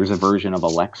 There's a version of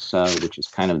Alexa, which is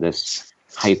kind of this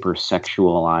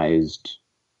hypersexualized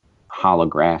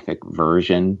holographic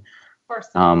version. Of course.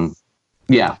 And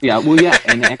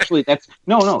actually that's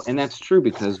and that's true,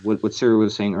 because what Sarah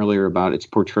was saying earlier about its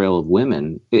portrayal of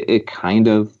women, it kind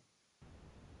of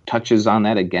touches on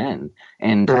that again.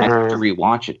 And I have to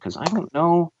rewatch it, because I don't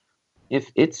know if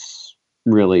it's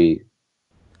really,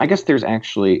 I guess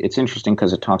it's interesting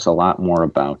because it talks a lot more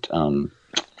about, I don't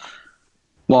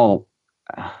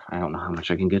know how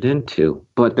much I can get into,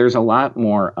 but there's a lot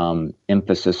more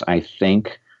emphasis, I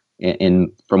think,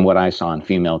 in from what I saw in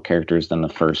female characters than the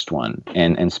first one,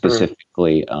 and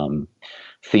specifically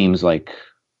themes like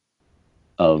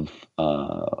of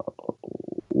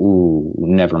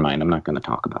never mind, I'm not going to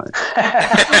talk about it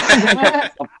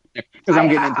because I'm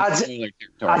getting into spoiler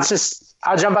territory.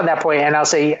 I'll jump on that point, and I'll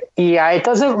say, it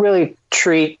doesn't really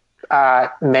treat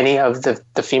many of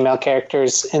the female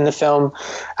characters in the film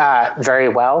very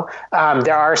well.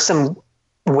 There are some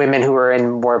women who are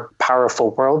in more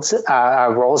powerful roles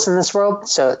in this world,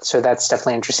 so that's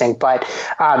definitely interesting. But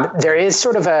there is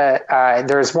sort of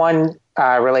there's one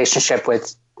relationship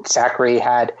with Zachary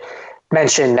had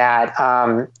mentioned that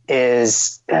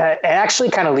it actually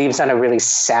kind of leaves on a really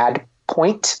sad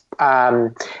point,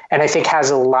 and I think has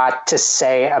a lot to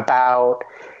say about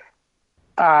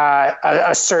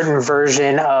a certain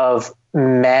version of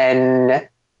men.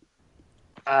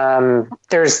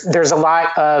 There's a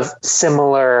lot of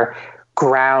similar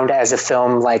ground as a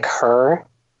film like Her.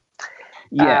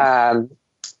 Yeah.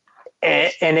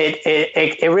 And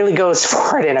it really goes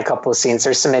for it in a couple of scenes.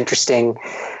 There's some interesting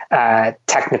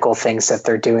technical things that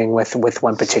they're doing with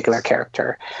one particular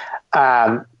character.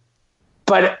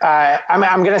 But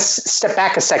I'm going to step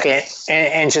back a second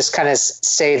and just kind of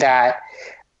say that,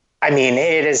 I mean,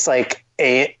 it is like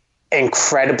a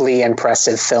incredibly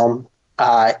impressive film.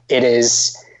 It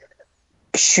is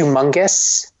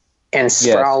humongous and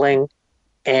sprawling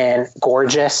and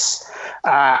gorgeous.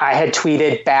 I had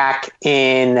tweeted back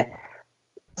in,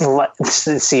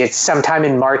 let's see, it's sometime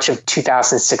in March of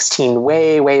 2016,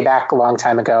 way back a long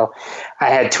time ago. I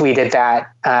had tweeted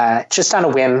that just on a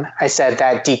whim. I said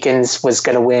that Deakins was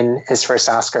going to win his first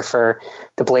Oscar for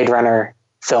the Blade Runner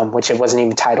film, which it wasn't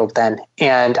even titled then.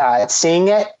 And seeing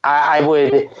it, I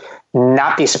would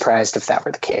not be surprised if that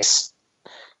were the case.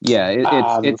 Yeah,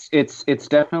 it's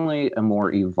definitely a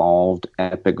more evolved,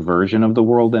 epic version of the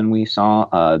world than we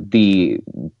saw. The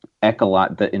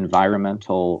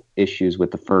environmental issues with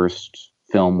the first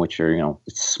film, which are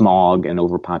smog and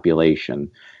overpopulation.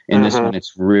 In this one,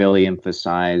 it's really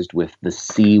emphasized with the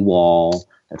seawall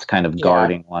that's kind of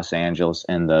guarding Los Angeles,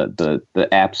 and the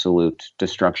absolute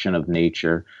destruction of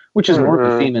nature, which is more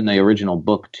of a theme in the original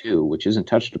book too, which isn't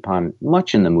touched upon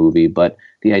much in the movie. But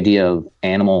the idea of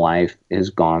animal life has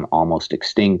gone almost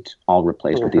extinct, all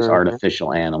replaced with these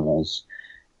artificial animals.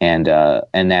 And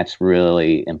that's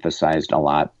really emphasized a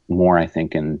lot more, I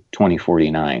think, in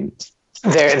 2049.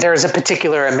 There's a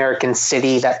particular American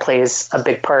city that plays a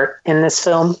big part in this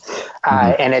film,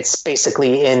 and it's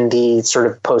basically in the sort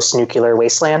of post-nuclear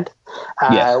wasteland,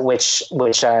 which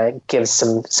gives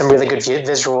some really good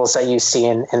visuals that you see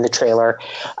in the trailer.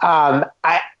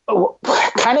 I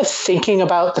kind of thinking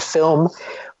about the film,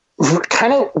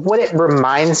 kind of what it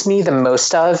reminds me the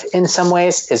most of in some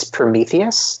ways is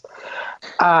Prometheus.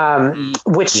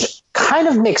 Which kind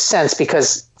of makes sense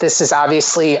because this is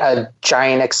obviously a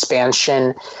giant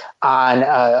expansion on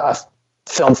a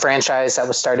film franchise that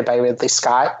was started by Ridley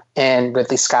Scott. And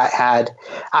Ridley Scott had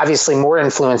obviously more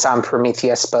influence on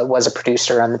Prometheus, but was a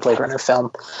producer on the Blade Runner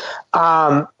film.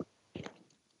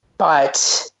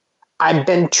 But I've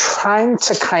been trying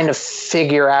to kind of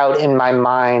figure out in my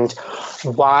mind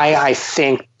why I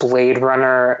think Blade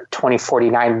Runner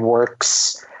 2049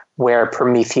 works where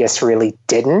Prometheus really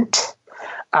didn't.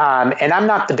 And I'm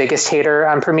not the biggest hater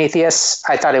on Prometheus.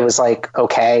 I thought it was like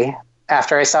okay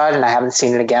after I saw it, and I haven't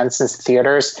seen it again since the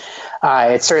theaters.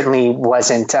 It certainly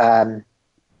wasn't a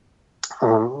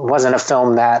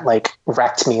film that like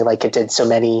wrecked me like it did so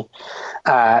many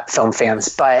film fans.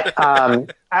 But I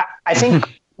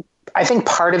think I think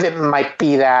part of it might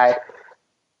be that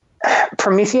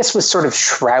Prometheus was sort of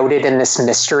shrouded in this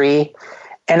mystery.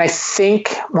 And I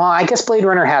think, well, I guess Blade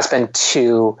Runner has been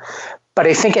too, but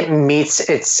I think I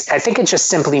think it just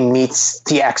simply meets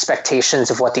the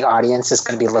expectations of what the audience is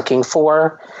going to be looking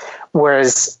for.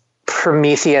 Whereas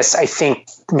Prometheus, I think,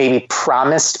 maybe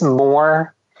promised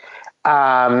more,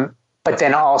 but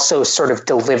then also sort of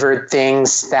delivered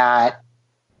things that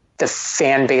the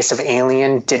fan base of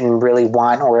Alien didn't really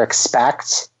want or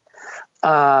expect.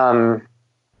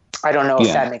 I don't know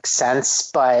if that makes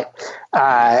sense, but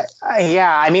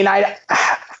I mean,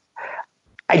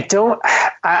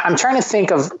 I'm trying to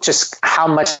think of just how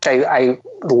much I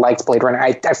liked Blade Runner.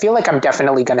 I feel like I'm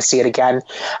definitely going to see it again.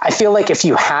 I feel like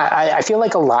I feel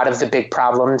like a lot of the big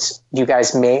problems you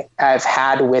guys may have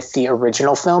had with the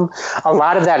original film, a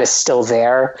lot of that is still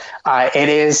there. It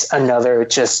is another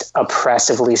just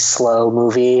oppressively slow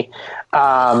movie.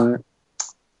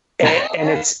 And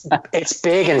it's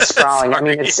big and sprawling. I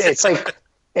mean, it's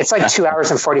like 2 hours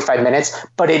and 45 minutes,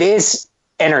 but it is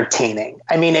entertaining.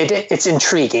 I mean, it's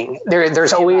intriguing.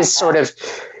 There's always sort of,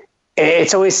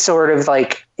 it's always sort of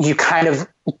like you kind of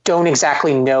don't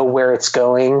exactly know where it's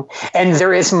going, and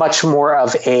there is much more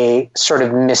of a sort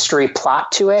of mystery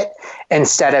plot to it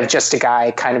instead of just a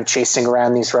guy kind of chasing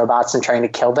around these robots and trying to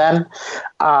kill them.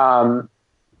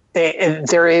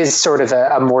 There is sort of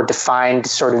a more defined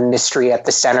sort of mystery at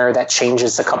the center that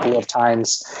changes a couple of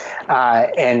times,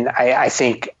 and I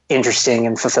think interesting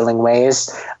and fulfilling ways.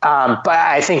 But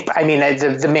I think, I mean,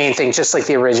 the main thing, just like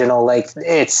the original, like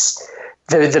it's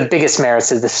the biggest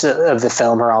merits of the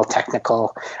film are all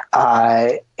technical.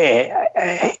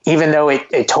 Even though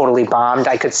it totally bombed,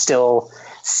 I could still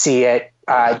see it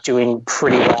doing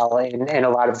pretty well in a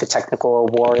lot of the technical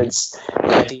awards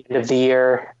at the end of the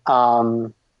year.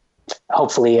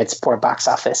 Hopefully its poor box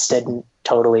office didn't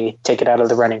totally take it out of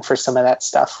the running for some of that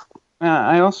stuff.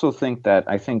 I also think that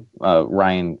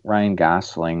Ryan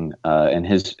Gosling and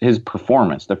his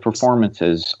performance, the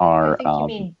performances are. I think you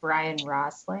mean Brian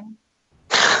Rosling.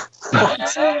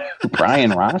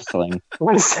 Brian Rosling.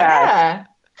 What is that? Yeah.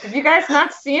 Have you guys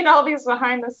not seen all these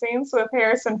behind the scenes with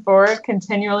Harrison Ford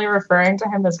continually referring to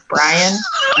him as Brian?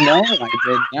 No, I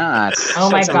did not. Oh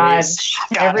my God.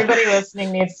 God. Everybody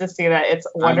listening needs to see that. It's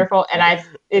wonderful. And I'm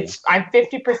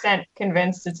 50%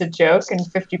 convinced it's a joke and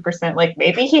 50% like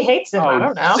maybe he hates him. I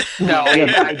don't know. No,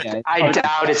 I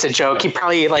doubt it's a joke. He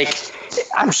probably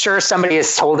I'm sure somebody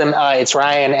has told him it's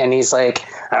Ryan and he's like,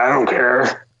 I don't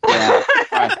care. Yeah,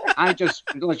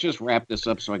 let's just wrap this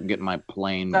up so I can get my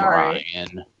plane,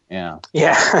 Brian. Yeah.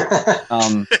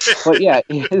 But yeah,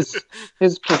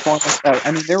 his performance.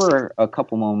 I mean, there were a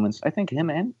couple moments. I think him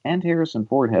and Harrison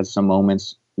Ford had some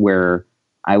moments where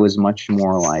I was much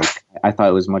more I thought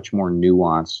it was much more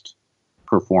nuanced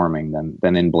performing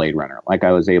than in Blade Runner. Like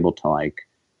I was able to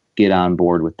get on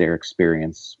board with their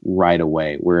experience right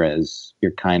away, whereas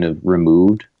you're kind of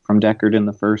removed from Deckard in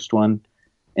the first one.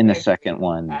 In the second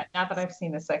one, not that I've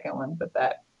seen the second one, but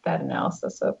that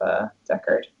analysis of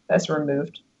Deckard as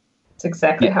removed, it's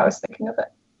exactly how I was thinking of it.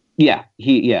 Yeah,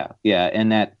 and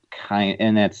that's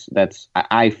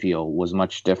I feel was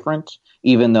much different,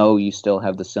 even though you still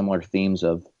have the similar themes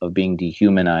of being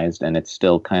dehumanized, and it's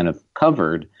still kind of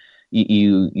covered.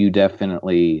 You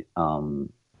definitely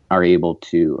are able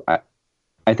to.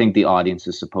 I think the audience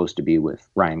is supposed to be with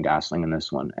Ryan Gosling in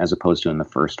this one, as opposed to in the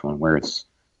first one, where it's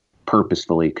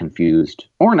purposefully confused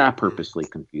or not purposely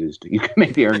confused. You can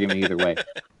make the argument either way.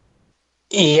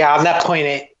 Yeah, on that point,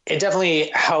 it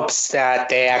definitely helps that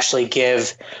they actually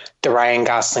give the Ryan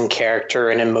Gosling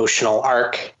character an emotional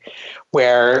arc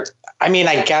where, I mean,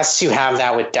 I guess you have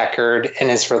that with Deckard and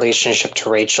his relationship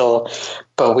to Rachel,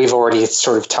 but we've already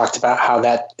sort of talked about how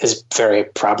that is very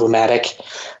problematic.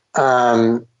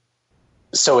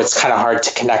 So it's kind of hard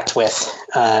to connect with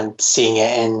seeing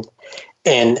it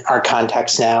in our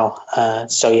context now.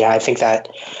 So yeah, I think that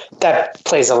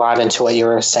plays a lot into what you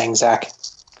were saying, Zach.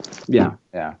 Yeah.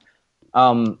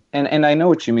 And I know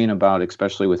what you mean about,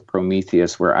 especially with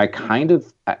Prometheus, where I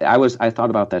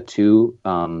thought about that too.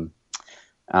 In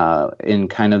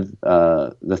kind of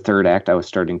the third act, I was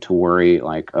starting to worry,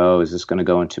 is this going to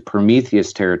go into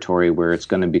Prometheus territory where it's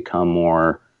going to become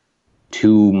more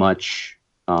too much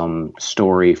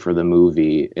story for the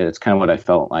movie? It's kind of what I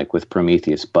felt like with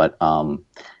Prometheus, but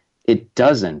it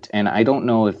doesn't. And I don't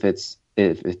know if it's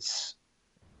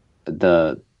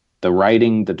the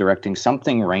writing, the directing,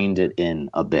 something reined it in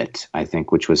a bit, I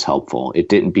think, which was helpful. It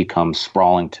didn't become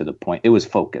sprawling to the point. It was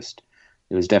focused.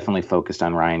 It was definitely focused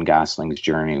on Ryan Gosling's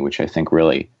journey, which I think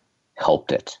really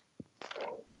helped it.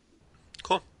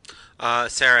 Cool.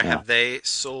 Sarah, have they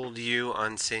sold you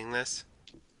on seeing this?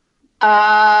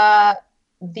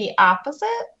 The opposite.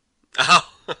 Oh,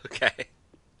 okay.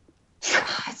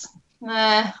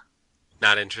 Nah.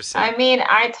 Not interested. I mean,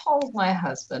 I told my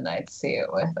husband I'd see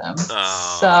it with him,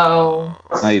 Oh. so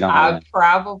No, you don't I have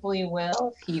probably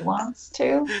will if he wants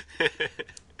to.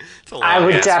 It's a long I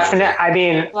would ass definitely. movie. I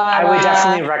mean, I would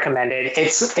definitely recommend it. It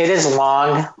is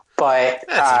long, but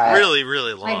That's really,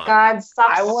 really long. My God,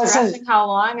 stop I wasn't- stressing how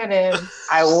long it is.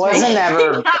 I wasn't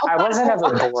ever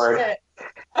Watch bored. it.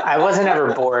 I wasn't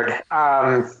ever bored.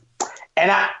 And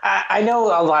I know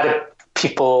a lot of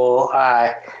people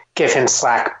give him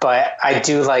slack, but I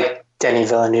do like Denis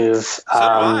Villeneuve. So do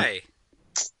I.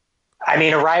 I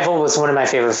mean, Arrival was one of my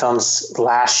favorite films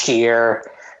last year.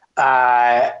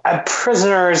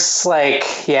 Prisoners,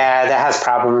 that has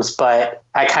problems, but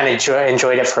I kind of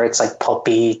enjoyed it for its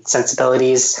pulpy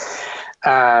sensibilities.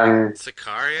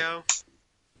 Sicario?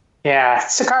 Yeah,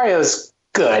 Sicario's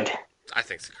good. I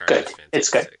think Sicario Good. is fantastic. It's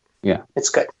good. Yeah. It's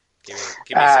good. Give me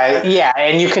Sicario. Yeah,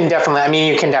 and you can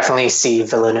definitely see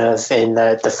Villeneuve in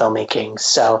the filmmaking.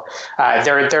 So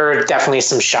there are definitely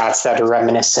some shots that are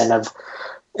reminiscent of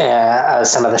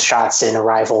some of the shots in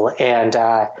Arrival, and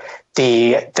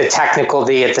the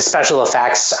special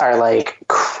effects are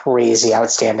crazy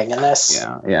outstanding in this.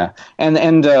 Yeah.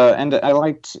 And I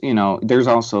liked, there's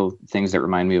also things that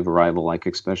remind me of Arrival, like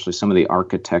especially some of the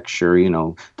architecture.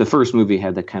 The first movie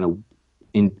had that kind of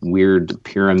weird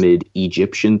pyramid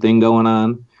Egyptian thing going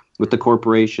on with the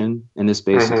corporation, and this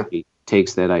basically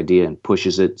takes that idea and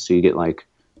pushes it. So you get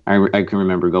I can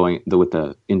remember going with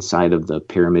the inside of the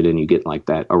pyramid, and you get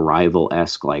that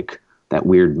Arrival-esque, that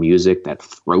weird music, that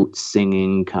throat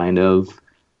singing kind of.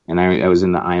 And I was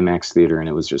in the IMAX theater, and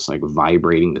it was just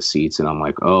vibrating the seats, and I'm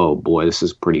like, oh boy, this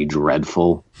is pretty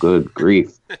dreadful. Good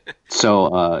grief.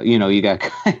 So you got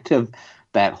kind of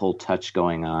that whole touch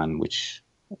going on, which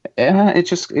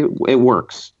it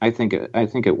works. I think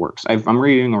it works. I'm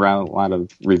reading around a lot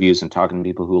of reviews and talking to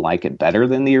people who like it better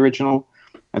than the original.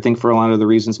 I think for a lot of the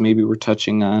reasons maybe we're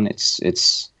touching on,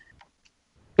 it's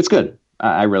good.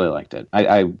 I really liked it.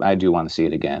 I do want to see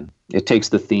it again. It takes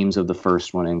the themes of the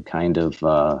first one and kind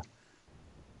of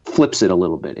flips it a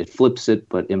little bit. It flips it,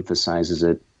 but emphasizes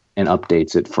it and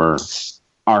updates it for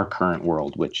our current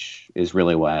world, which is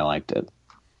really why I liked it.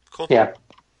 Cool. Yeah.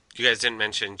 You guys didn't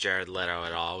mention Jared Leto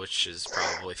at all, which is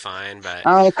probably fine, but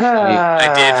Okay. I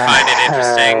did find it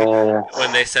interesting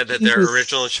when they said that their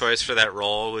original choice for that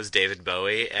role was David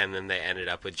Bowie, and then they ended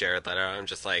up with Jared Leto. I'm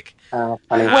just like, how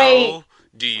Wait.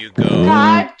 do you go?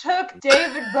 God took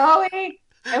David Bowie,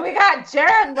 and we got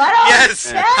Jared Leto. Yes.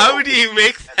 instead? How do you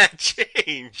make that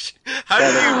change? How do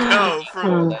you go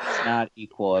from? That's not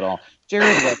equal at all.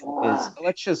 Jared Leto is,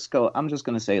 let's just go, I'm just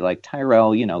going to say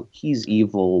Tyrell, he's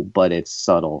evil, but it's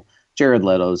subtle. Jared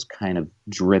Leto's kind of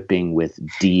dripping with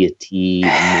deity.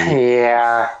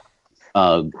 Yeah.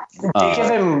 They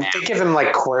give him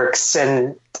quirks,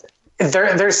 and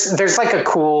there's a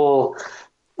cool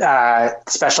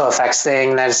special effects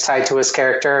thing that is tied to his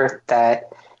character that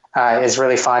is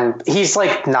really fun. He's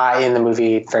not in the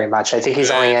movie very much. I think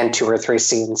he's only in 2 or 3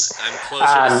 scenes. I'm closer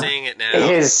to seeing it now.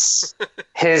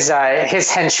 His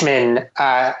henchman,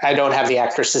 I don't have the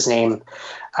actress's name,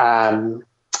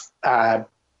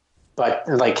 but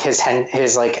his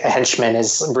henchman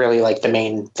is really the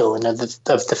main villain of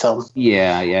the film.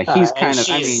 Yeah. He's kind of.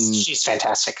 She's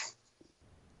fantastic.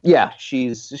 Yeah,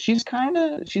 she's kind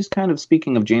of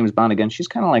speaking of James Bond again. She's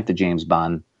kind of like the James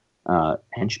Bond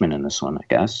henchman in this one, I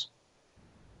guess.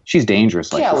 She's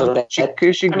dangerous, a little bit. She's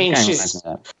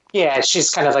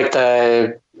kind of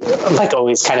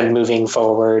always kind of moving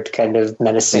forward, kind of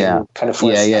menacing, kind of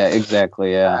force. Yeah,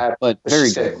 exactly. Yeah, but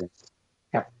very good.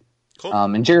 Yeah. Cool.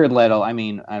 And Jared Leto, I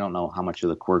don't know how much of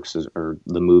the quirks are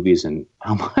the movies, and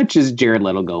how much is Jared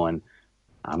Leto going,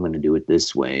 I'm going to do it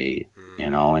this way,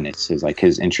 and it's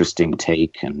his interesting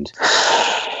take,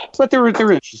 but they're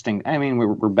interesting.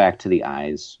 We're back to the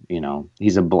eyes,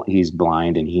 he's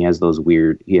blind, and he has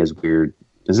weird,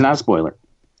 this is not a spoiler.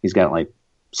 He's got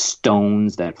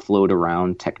stones that float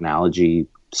around, technology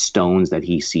stones that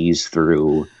he sees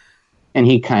through, and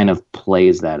he kind of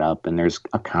plays that up, and there's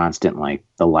a constant,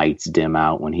 the lights dim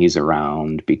out when he's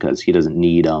around because he doesn't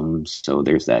need them. So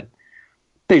there's that,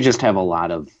 they just have a lot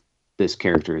of, this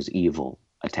character is evil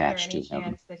attached to him. Is there any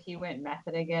chance that he went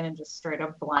method again and just straight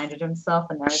up blinded himself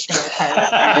and now he's going to retire?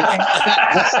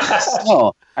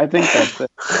 No, I think that's it.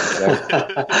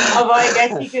 Although I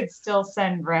guess he could still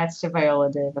send rats to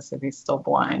Viola Davis if he's still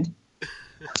blind.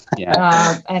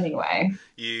 Yeah. Anyway.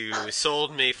 You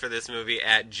sold me for this movie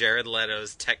at Jared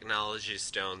Leto's Technology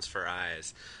Stones for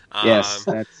Eyes. Yes,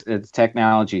 it's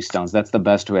technology stones. That's the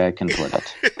best way I can put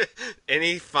it.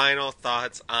 Any final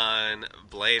thoughts on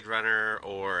Blade Runner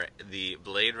or the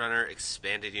Blade Runner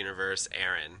expanded universe,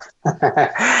 Aaron?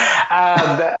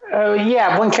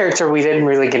 Yeah, one character we didn't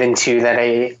really get into that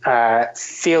I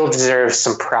feel deserves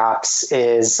some props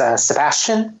is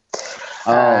Sebastian.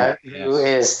 Who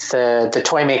is the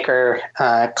toy maker,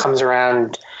 comes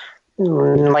around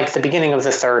like the beginning of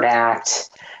the third act,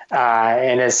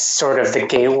 and is sort of the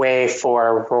gateway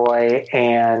for Roy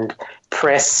and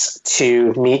Pris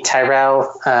to meet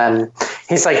Tyrell.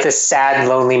 He's like this sad,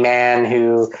 lonely man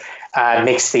who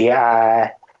makes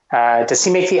the. Does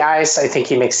he make the eyes? I think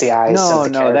he makes the eyes. No, of the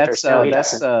no, characters. that's No, he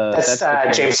doesn't.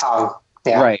 That's James Hong.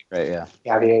 Yeah. Right, yeah.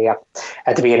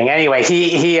 At the beginning, anyway,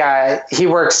 he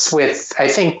works with, I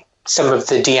think, some of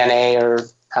the DNA or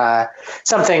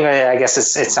something. I guess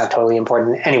it's not totally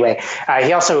important. Anyway,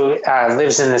 he also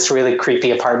lives in this really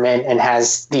creepy apartment and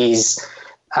has these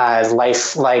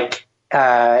lifelike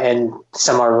and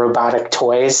somewhat robotic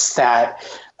toys that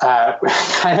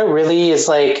kind of really is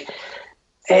like.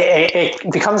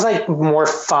 It becomes like more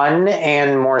fun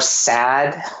and more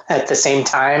sad at the same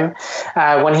time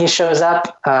when he shows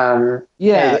up.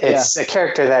 It's a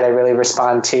character that I really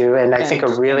respond to, and I think a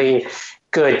really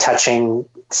good, touching,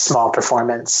 small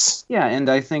performance. Yeah, and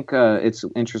I think it's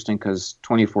interesting because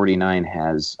 2049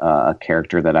 has a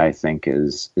character that I think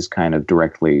is kind of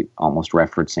directly almost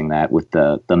referencing that with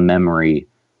the memory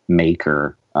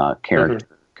maker character.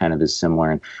 Mm-hmm. Kind of is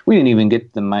similar, and we didn't even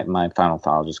get my final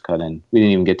file just cut in. We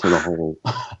didn't even get to the whole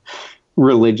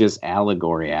religious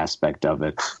allegory aspect of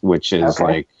it, which is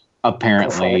like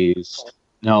apparently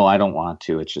no, I don't want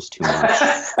to. It's just too much.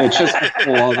 It's just a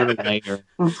whole other layer.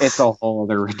 It's a whole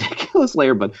other ridiculous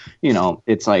layer. But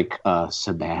it's like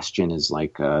Sebastian is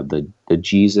like the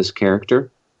Jesus character,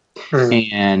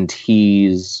 and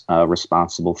he's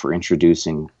responsible for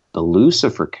introducing the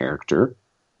Lucifer character.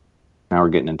 Now we're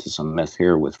getting into some myth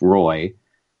here with Roy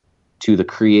to the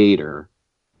creator.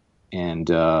 And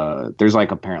there's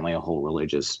like apparently a whole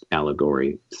religious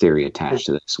allegory theory attached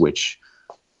to this, which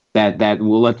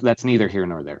that's neither here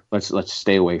nor there. Let's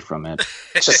stay away from it.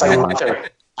 Just like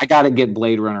I got to get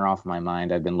Blade Runner off my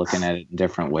mind. I've been looking at it in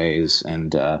different ways.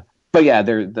 And but yeah,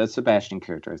 the Sebastian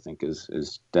character I think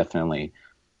is definitely.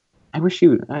 I wish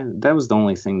that was the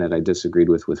only thing that I disagreed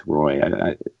with Roy.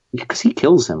 Because he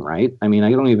kills him, right? I mean,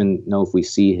 I don't even know if we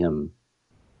see him.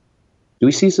 Do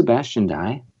we see Sebastian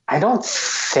die? I don't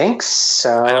think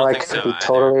so. I could be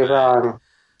totally wrong.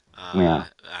 Yeah.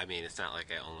 I mean, it's not like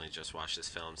I only just watched this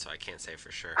film, so I can't say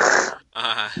for sure.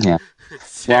 Yeah.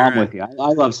 Sarah, well, I'm with you.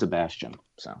 I love Sebastian.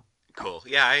 So cool.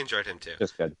 Yeah, I enjoyed him too.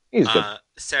 Just good. He's good.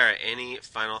 Sarah, any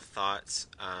final thoughts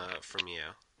from you?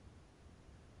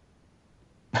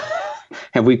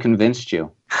 Have we convinced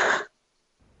you?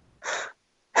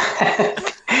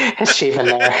 Is she even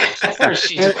there? Or is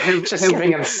she just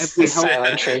giving him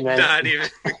silent treatment? Not even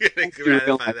going to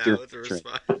gratify that with a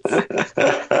response.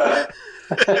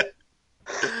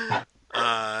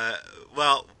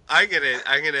 Well, I'm gonna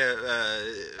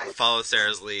follow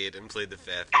Sarah's lead and plead the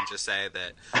fifth and just say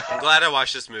that I'm glad I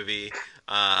watched this movie.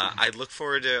 I look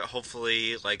forward to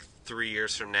hopefully like 3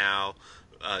 years from now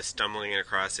stumbling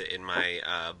across it in my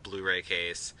Blu-ray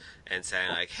case and saying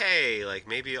like, hey, like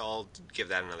maybe I'll give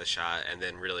that another shot, and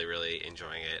then really, really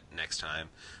enjoying it next time.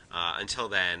 Until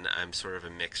then, I'm sort of a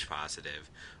mixed positive,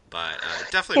 but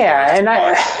definitely. Yeah, and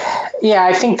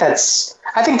I think that's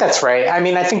right. I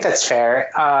mean, I think that's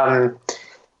fair.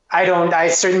 I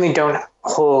certainly don't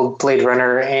hold Blade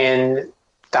Runner in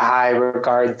the high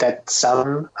regard that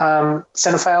some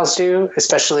cinephiles do,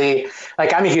 especially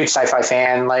like I'm a huge sci-fi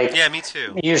fan. Like, yeah, me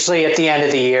too. Usually at the end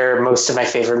of the year, most of my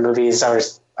favorite movies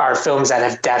are films that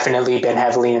have definitely been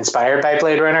heavily inspired by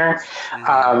Blade Runner.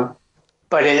 Mm-hmm.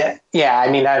 But I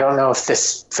mean, I don't know if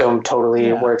this film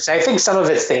totally works. I think some of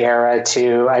it's the era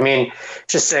too. I mean,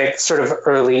 just a sort of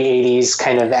early 80s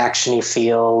kind of action-y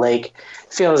feel, like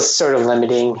feels sort of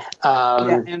limiting.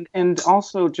 And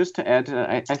also just to add to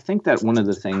that, I think that one of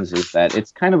the things is that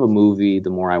it's kind of a movie, the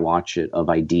more I watch it, of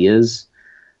ideas,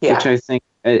 which I think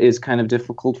is kind of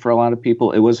difficult for a lot of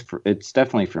people. It's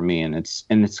definitely for me, and it's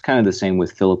kind of the same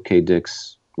with Philip K.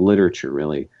 Dick's literature,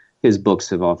 really. His books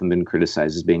have often been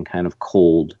criticized as being kind of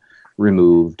cold,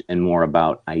 removed, and more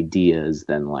about ideas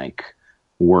than like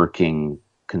working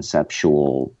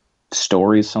conceptual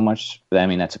stories so much. I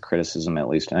mean, that's a criticism at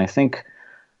least. And I think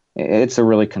it's a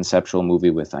really conceptual movie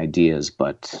with ideas,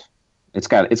 but it's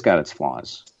got its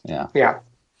flaws. Yeah. Yeah.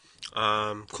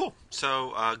 Cool.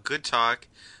 So, good talk.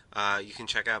 You can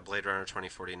check out Blade Runner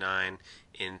 2049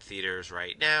 in theaters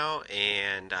right now,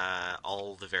 and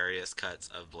all the various cuts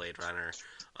of Blade Runner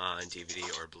on DVD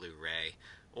or Blu-ray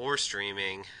or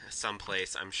streaming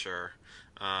someplace, I'm sure.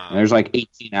 There's like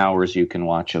 18 hours you can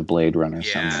watch of Blade Runner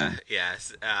somewhere.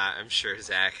 Yes. I'm sure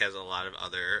Zach has a lot of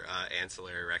other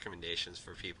ancillary recommendations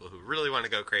for people who really want to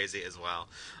go crazy as well.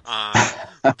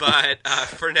 But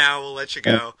for now, we'll let you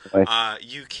go.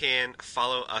 You can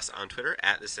follow us on Twitter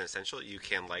at The Cinessential. You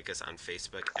can like us on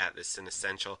Facebook at The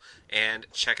Cinessential. And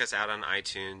check us out on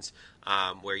iTunes,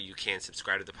 where you can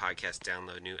subscribe to the podcast,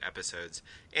 download new episodes,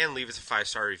 and leave us a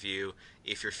 5-star review.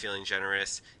 If you're feeling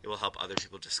generous, it will help other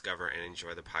people discover and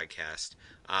enjoy the podcast.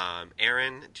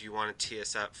 Aaron, do you want to tee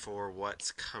us up for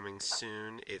what's coming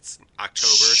soon? It's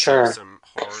October, Sure. so some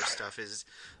horror stuff is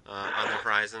on the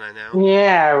horizon, I know.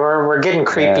 Yeah, we're getting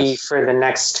creepy for the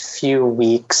next few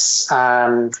weeks.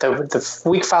 The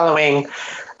week following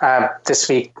this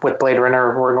week with Blade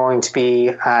Runner, we're going to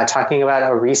be talking about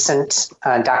a recent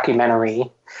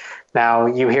documentary. Now,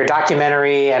 you hear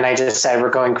documentary, and I just said we're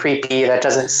going creepy. That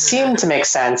doesn't seem to make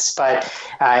sense, but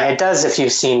it does if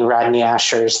you've seen Rodney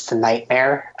Asher's The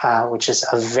Nightmare, which is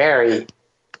a very,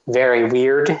 very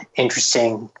weird,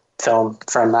 interesting film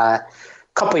from a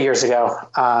couple years ago.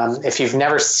 If you've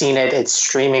never seen it, it's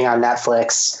streaming on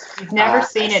Netflix. If you've never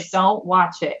seen it, don't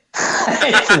watch it.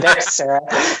 There's Sarah.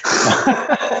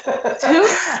 Too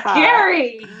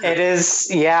scary. It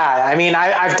is, yeah. I mean,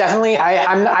 I've definitely,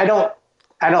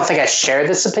 I don't think I share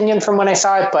this opinion from when I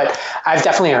saw it, but I've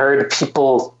definitely heard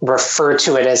people refer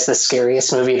to it as the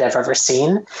scariest movie they've ever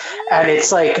seen. And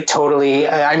it's like totally,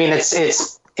 I mean, it's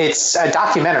a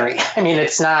documentary. I mean,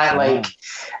 it's not like,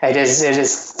 it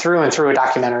is through and through a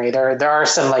documentary. There are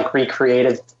some like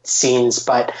recreative scenes,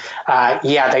 but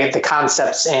the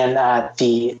concepts and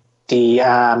the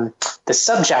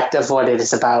subject of what it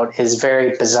is about is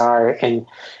very bizarre and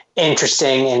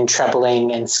interesting and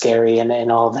troubling and scary and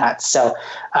all that. So,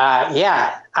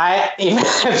 I even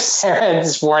if Sarah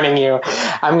is warning you,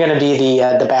 I'm going to be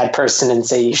the bad person and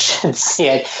say you should see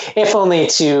it, if only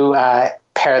to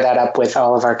pair that up with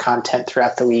all of our content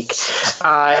throughout the week.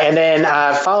 And then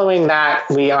following that,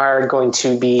 we are going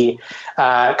to be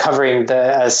covering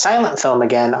the silent film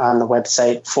again on the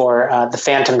website for The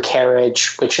Phantom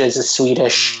Carriage, which is a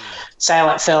Swedish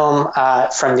silent film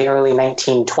from the early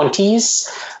 1920s.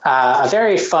 A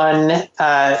very fun,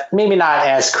 maybe not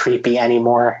as creepy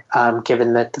anymore,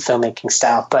 given the filmmaking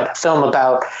style, but a film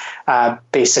about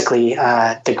basically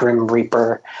the Grim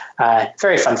Reaper.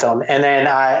 Very fun film. And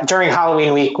then during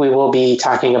Halloween week, we will be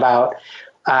talking about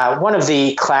one of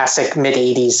the classic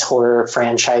mid-'80s horror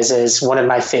franchises, one of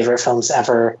my favorite films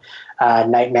ever,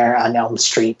 Nightmare on Elm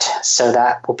Street. So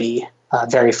that will be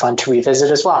very fun to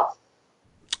revisit as well.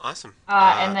 Awesome.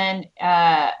 And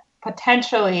then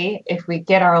potentially, if we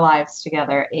get our lives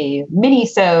together, a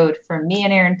mini-sode from me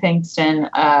and Aaron Pinkston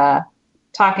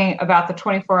talking about the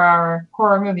 24-hour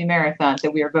horror movie marathon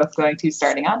that we are both going to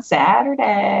starting on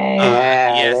Saturday.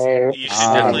 Yes, you should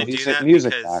definitely do that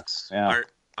music because box. Yeah.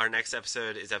 our next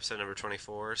episode is episode number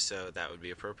 24, so that would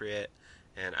be appropriate.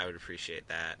 And I would appreciate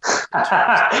that in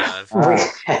terms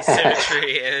of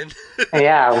symmetry and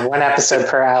yeah, one episode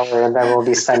per hour, and then we'll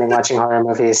be spending watching horror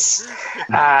movies,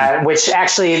 which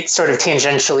actually sort of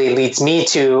tangentially leads me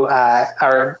to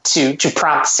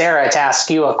prompt Sarah to ask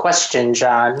you a question,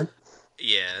 John.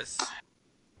 Yes.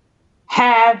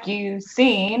 Have you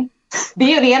seen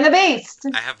Beauty and the Beast?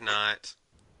 I have not.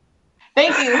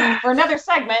 Thank you for another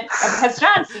segment of Has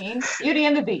John Seen Beauty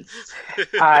and the Beast?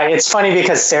 It's funny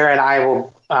because Sarah and I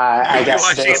will, I guess,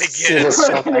 see this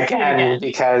film again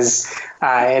because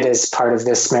it is part of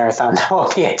this marathon that we'll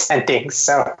be attending.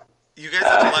 So you guys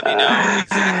have to let me know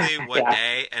exactly what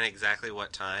day and exactly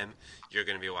what time you're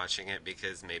going to be watching it,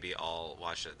 because maybe I'll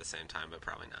watch it at the same time, but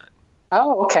probably not.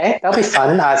 Oh, okay. That'll be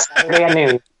fun. Saturday at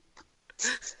noon.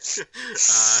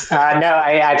 No,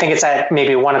 I think it's at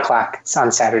maybe 1:00. It's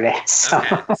on Saturday. So.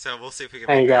 Okay, so we'll see if we can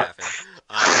make that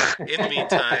happen. In the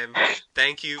meantime,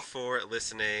 thank you for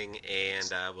listening,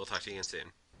 and we'll talk to you again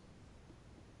soon.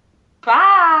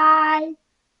 Bye!